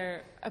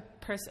where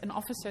an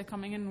officer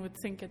coming in would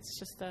think it's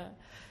just a...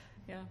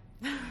 Yeah.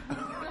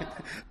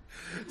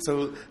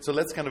 So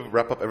let's kind of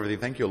wrap up everything.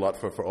 Thank you a lot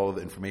for all of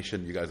the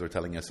information you guys were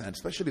telling us, and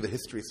especially the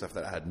history stuff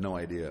that I had no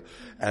idea,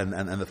 and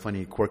the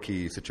funny,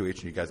 quirky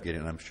situation you guys get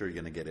in. I'm sure you're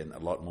going to get in a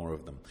lot more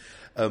of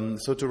them.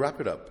 So to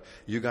wrap it up,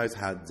 you guys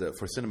had,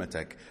 for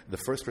Cinematheque, the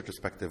first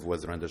retrospective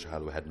was Randa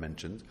Shahal, we had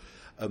mentioned.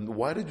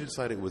 Why did you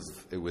decide it was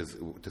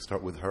to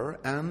start with her,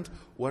 and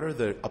what are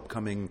the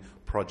upcoming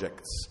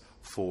projects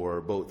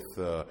for both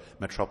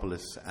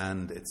Metropolis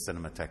and its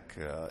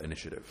Cinematheque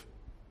initiative?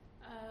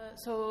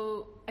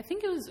 So I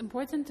think it was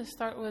important to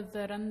start with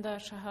the Randa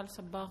Shahal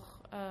Sabbagh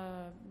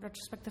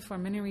retrospective for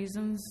many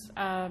reasons.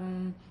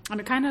 And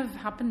it kind of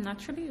happened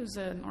naturally. It was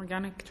an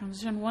organic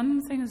transition. One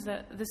thing is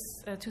that this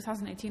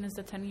 2018 is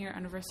the 10-year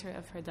anniversary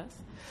of her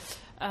death.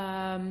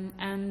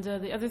 And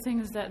the other thing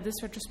is that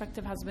this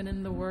retrospective has been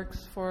in the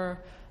works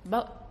for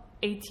about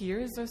 8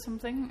 years or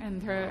something,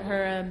 and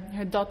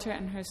her daughter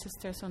and her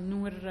sister, so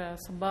Noor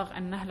Sabbagh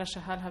and Nahla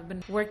Shahal, have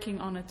been working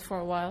on it for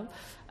a while.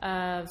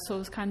 So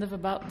it's kind of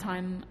about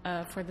time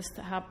for this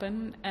to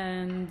happen,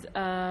 and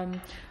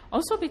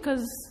also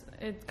because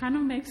it kind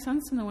of makes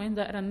sense in the way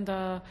that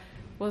Randa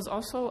was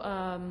also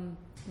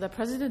the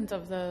president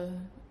of the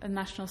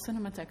National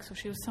Cinematheque. So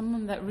she was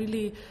someone that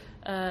really,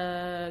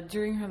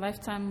 during her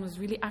lifetime, was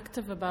really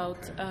active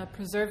about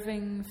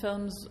preserving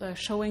films,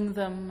 showing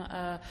them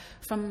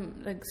from,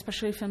 like,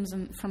 especially films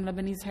from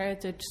Lebanese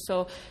heritage.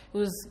 So it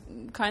was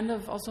kind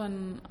of also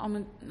an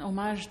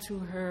homage to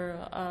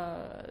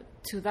her,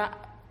 to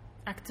that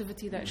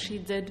activity that she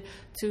did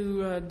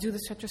to do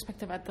this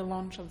retrospective at the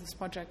launch of this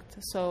project.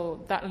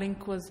 So that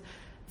link was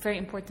very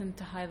important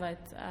to highlight,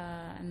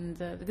 and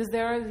because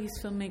there are these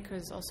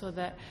filmmakers also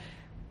that,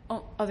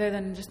 other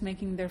than just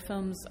making their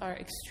films, are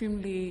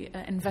extremely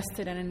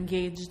invested and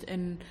engaged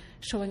in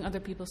showing other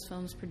people's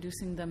films,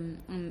 producing them,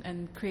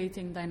 and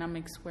creating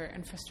dynamics where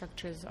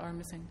infrastructures are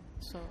missing.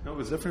 So no, it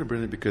was definitely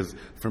brilliant, because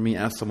for me,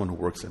 as someone who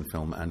works in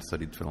film and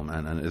studied film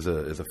and is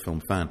a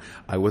film fan,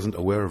 I wasn't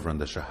aware of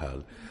Randa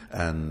Shahal,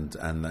 and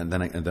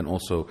then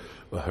also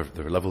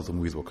her levels of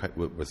movies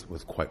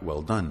was quite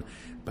well done,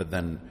 but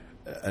then.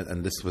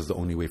 And this was the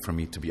only way for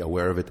me to be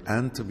aware of it,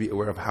 and to be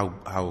aware of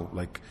how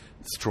like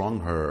strong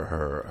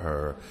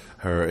her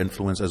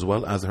influence as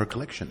well as her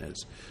collection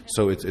is.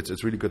 So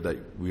it's really good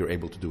that we were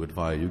able to do it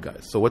via you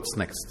guys. So what's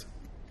next?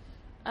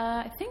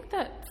 I think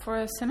that for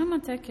a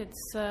Cinematheque,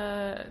 it's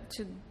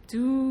to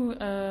do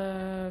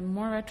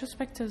more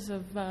retrospectives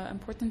of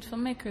important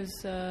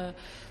filmmakers.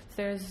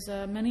 There's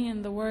many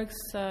in the works.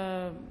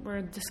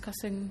 We're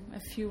discussing a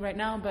few right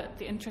now, but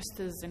the interest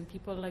is in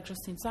people like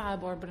Justine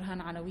Saab or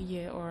Burhan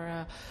Alawiye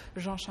or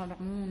Jean-Charles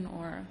Amoun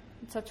or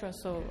etc.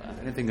 So, is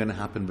anything going to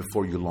happen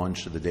before you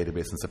launch the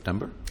database in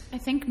September? I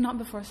think not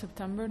before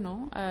September,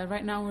 no.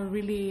 Right now we're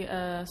really,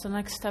 so the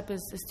next step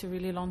is to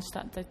really launch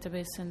that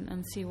database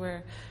and see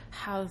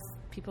how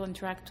people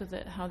interact with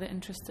it, how the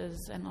interest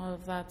is, and all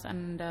of that.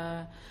 And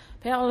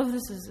yeah, all of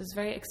this is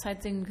very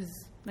exciting,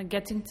 because like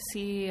getting to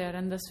see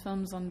Randa's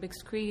films on big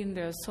screen,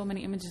 there are so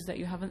many images that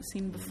you haven't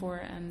seen before,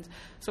 and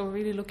so we're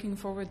really looking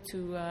forward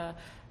to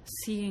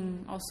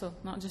seeing also,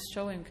 not just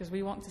showing, because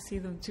we want to see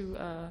them too.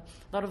 A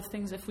lot of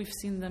things, if we've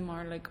seen them,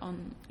 are like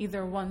on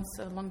either once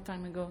a long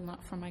time ago,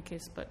 not for my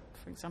case, but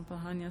for example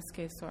Hanya's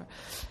case, or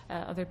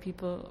other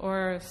people,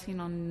 or seen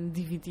on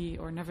DVD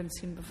or never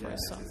seen before. Yes,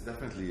 so it's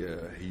definitely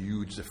a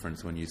huge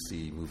difference when you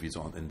see movies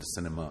in the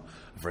cinema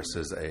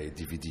versus a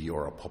DVD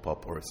or a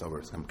pop-up or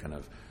some kind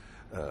of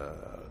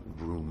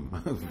room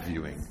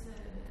viewing.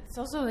 It's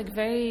also like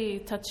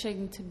very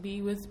touching to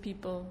be with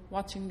people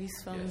watching these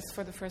films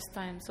for the first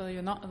time. So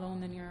you're not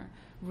alone in your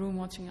room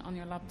watching it on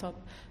your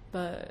laptop,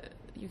 but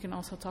you can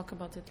also talk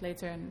about it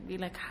later and be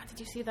like,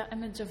 did you see that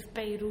image of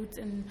Beirut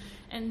in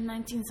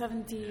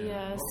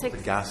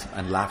 1976? Gasp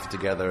and laugh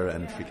together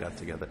and freak out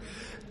together.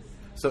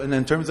 So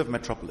in terms of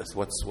Metropolis,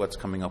 what's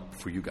coming up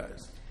for you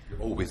guys?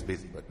 You're always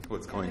busy, but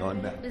what's going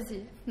on now?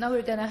 Busy. Now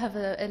we're going to have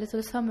a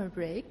little summer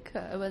break,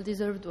 a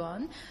well-deserved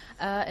one.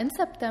 In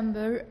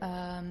September,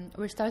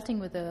 we're starting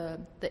with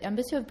the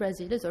Embassy of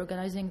Brazil is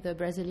organizing the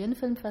Brazilian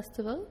Film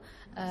Festival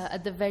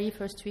at the very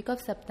first week of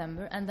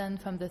September. And then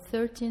from the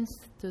 13th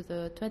to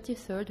the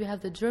 23rd, we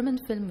have the German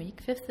Film Week,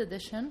 5th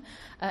edition,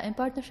 in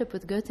partnership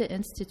with Goethe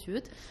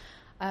Institute.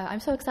 I'm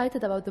so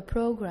excited about the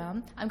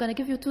program. I'm going to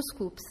give you 2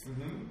 scoops.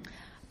 Mm-hmm.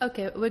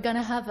 Okay, we're going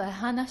to have a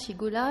Hana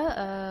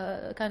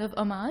Shigula kind of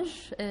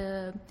homage.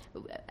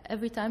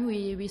 Every time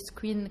we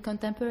screen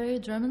contemporary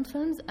German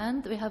films,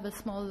 and we have a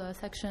small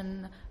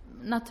section,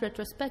 not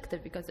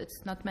retrospective because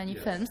it's not many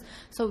films.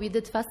 So we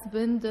did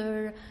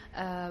Fassbinder,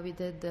 we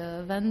did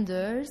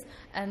Wenders,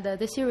 and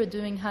this year we're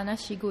doing Hana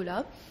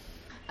Shigula.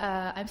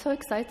 I'm so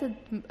excited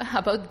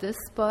about this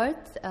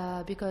part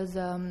because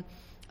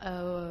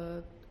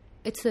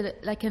it's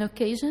like an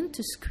occasion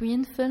to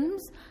screen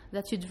films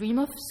that you dream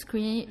of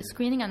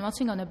screening and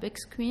watching on a big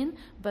screen,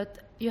 but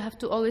you have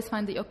to always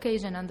find the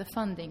occasion and the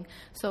funding.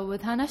 So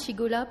with Hana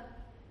Shigula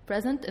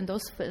present in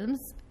those films,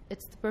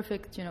 it's the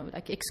perfect,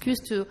 excuse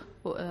to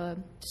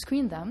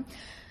screen them.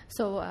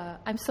 So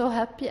I'm so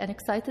happy and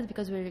excited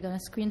because we're going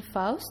to screen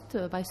Faust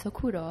by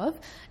Sokurov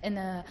in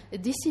a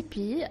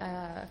DCP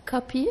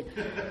copy.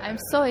 I'm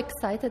so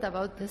excited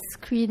about this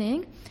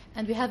screening.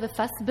 And we have a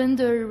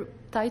Fassbinder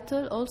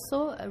title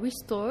also,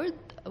 restored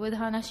with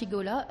Hana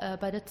Shigula,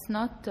 but it's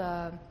not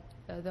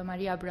the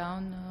Maria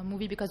Brown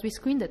movie because we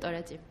screened it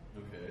already.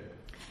 Okay.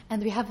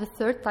 And we have a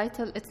third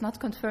title. It's not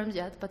confirmed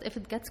yet, but if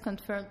it gets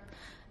confirmed,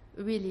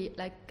 really,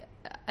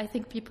 I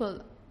think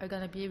people are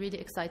going to be really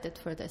excited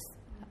for this.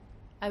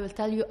 I will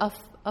tell you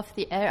off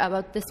the air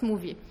about this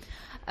movie.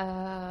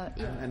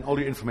 And all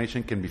your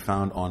information can be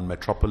found on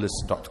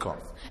metropolis.com.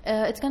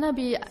 It's going to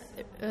be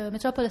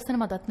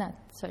metropoliscinema.net,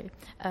 sorry.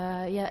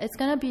 It's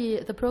going to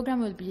be, the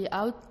program will be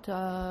out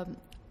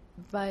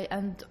by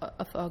end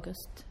of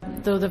August.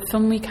 Though the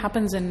film week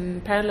happens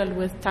in parallel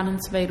with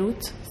Talents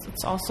Beirut,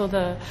 it's also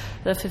the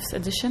 5th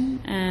edition.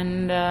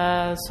 And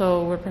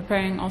so we're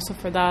preparing also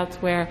for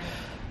that, where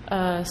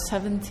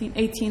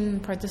 18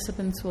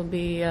 participants will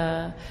be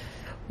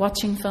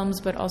watching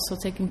films, but also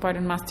taking part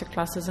in master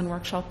classes and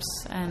workshops.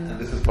 And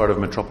this is part of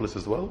Metropolis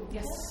as well?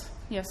 Yes.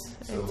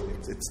 So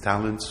it's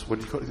Talents, what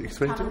do you call it?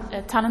 Explain to me.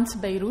 Talents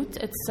Beirut.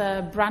 It's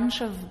a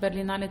branch of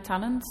Berlinale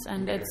Talents,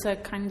 and it's a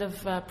kind of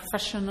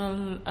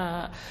professional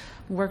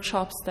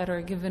workshops that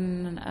are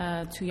given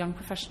to young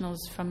professionals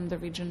from the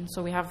region.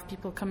 So we have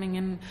people coming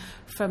in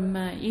from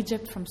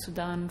Egypt, from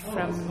Sudan,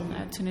 from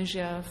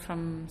Tunisia,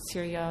 from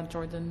Syria,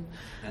 Jordan.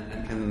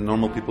 And can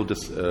normal people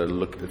just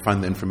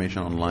find the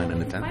information online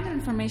and attend? Find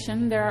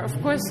information. There are, of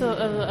course,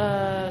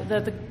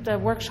 the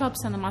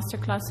workshops and the master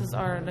classes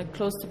are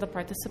close to the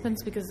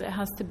participants because it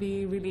has to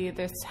be really,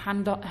 there's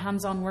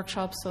hands-on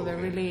workshops, so they're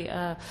really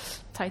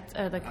tight,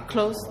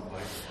 close.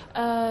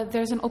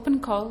 There's an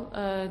open call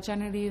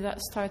generally that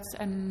starts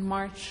in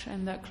March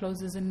and that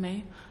closes in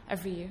May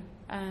every year.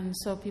 And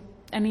so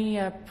any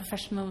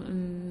professional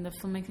in the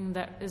filmmaking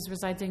that is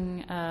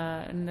residing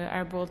in the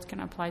Arab world can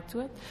apply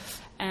to it.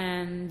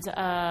 And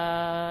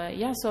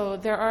so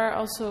there are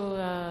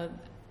also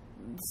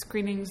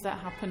screenings that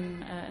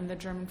happen in the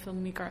German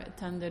Film Week are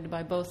attended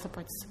by both the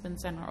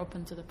participants and are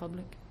open to the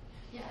public.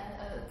 Yeah,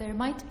 there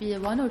might be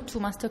 1 or 2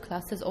 master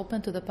classes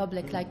open to the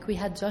public. Like we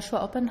had Joshua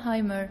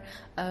Oppenheimer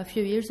a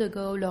few years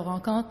ago,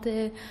 Laurent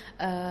Canté.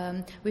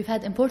 We've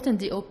had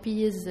important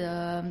DOPs,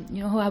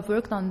 who have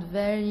worked on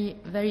very,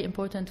 very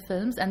important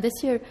films. And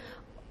this year,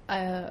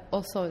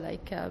 also,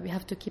 we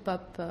have to keep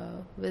up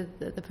with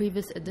the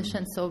previous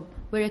edition. So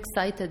we're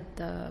excited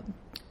to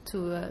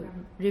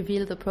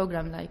reveal the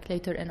program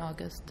later in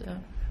August.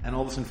 And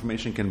all this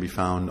information can be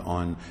found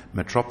on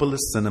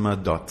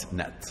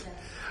metropoliscinema.net.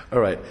 All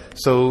right.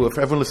 So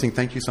for everyone listening,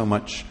 thank you so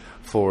much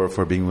for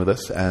being with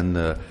us, and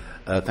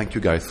thank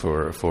you guys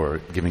for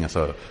giving us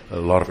a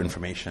lot of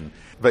information.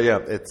 But yeah,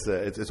 it's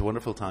a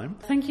wonderful time.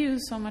 Thank you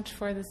so much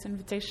for this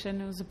invitation.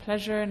 It was a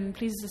pleasure, and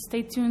please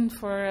stay tuned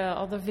for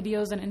all the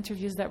videos and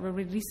interviews that we're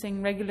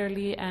releasing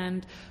regularly,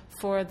 and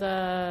for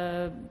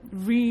the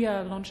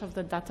relaunch of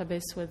the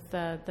database with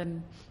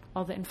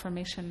all the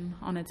information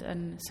on it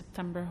in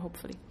September,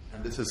 hopefully.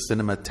 And this is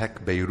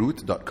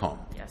cinematechbeirut.com.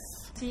 Yes.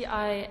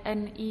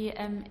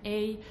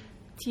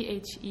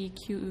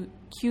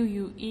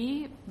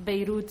 CINEMATHEQUE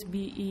Beirut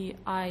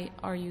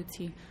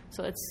BEIRUT.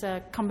 So it's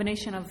a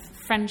combination of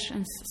French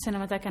and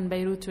Cinematech and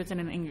Beirut written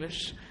in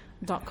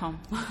English.com.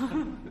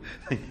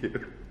 Thank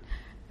you.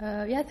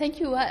 Thank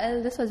you,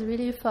 Wael. This was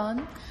really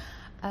fun.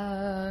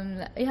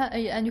 And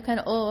you can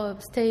all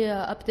stay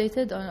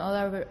updated on all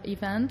our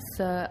events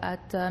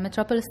at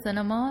Metropolis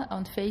Cinema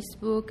on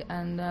Facebook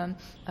and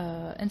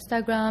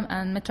Instagram,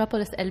 and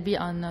Metropolis LB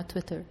on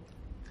Twitter.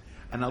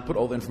 And I'll put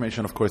all the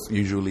information, of course,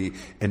 usually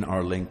in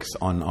our links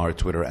on our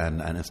Twitter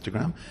and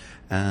Instagram.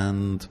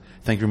 And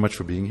thank you very much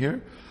for being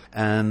here.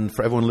 And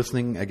for everyone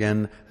listening,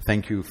 again,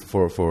 thank you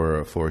for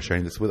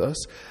sharing this with us.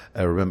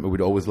 Remember,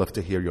 we'd always love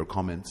to hear your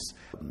comments.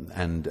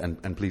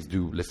 And please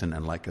do listen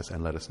and like us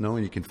and let us know.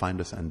 And you can find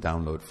us and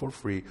download for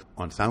free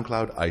on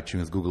SoundCloud,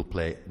 iTunes, Google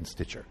Play, and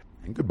Stitcher.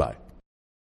 And goodbye.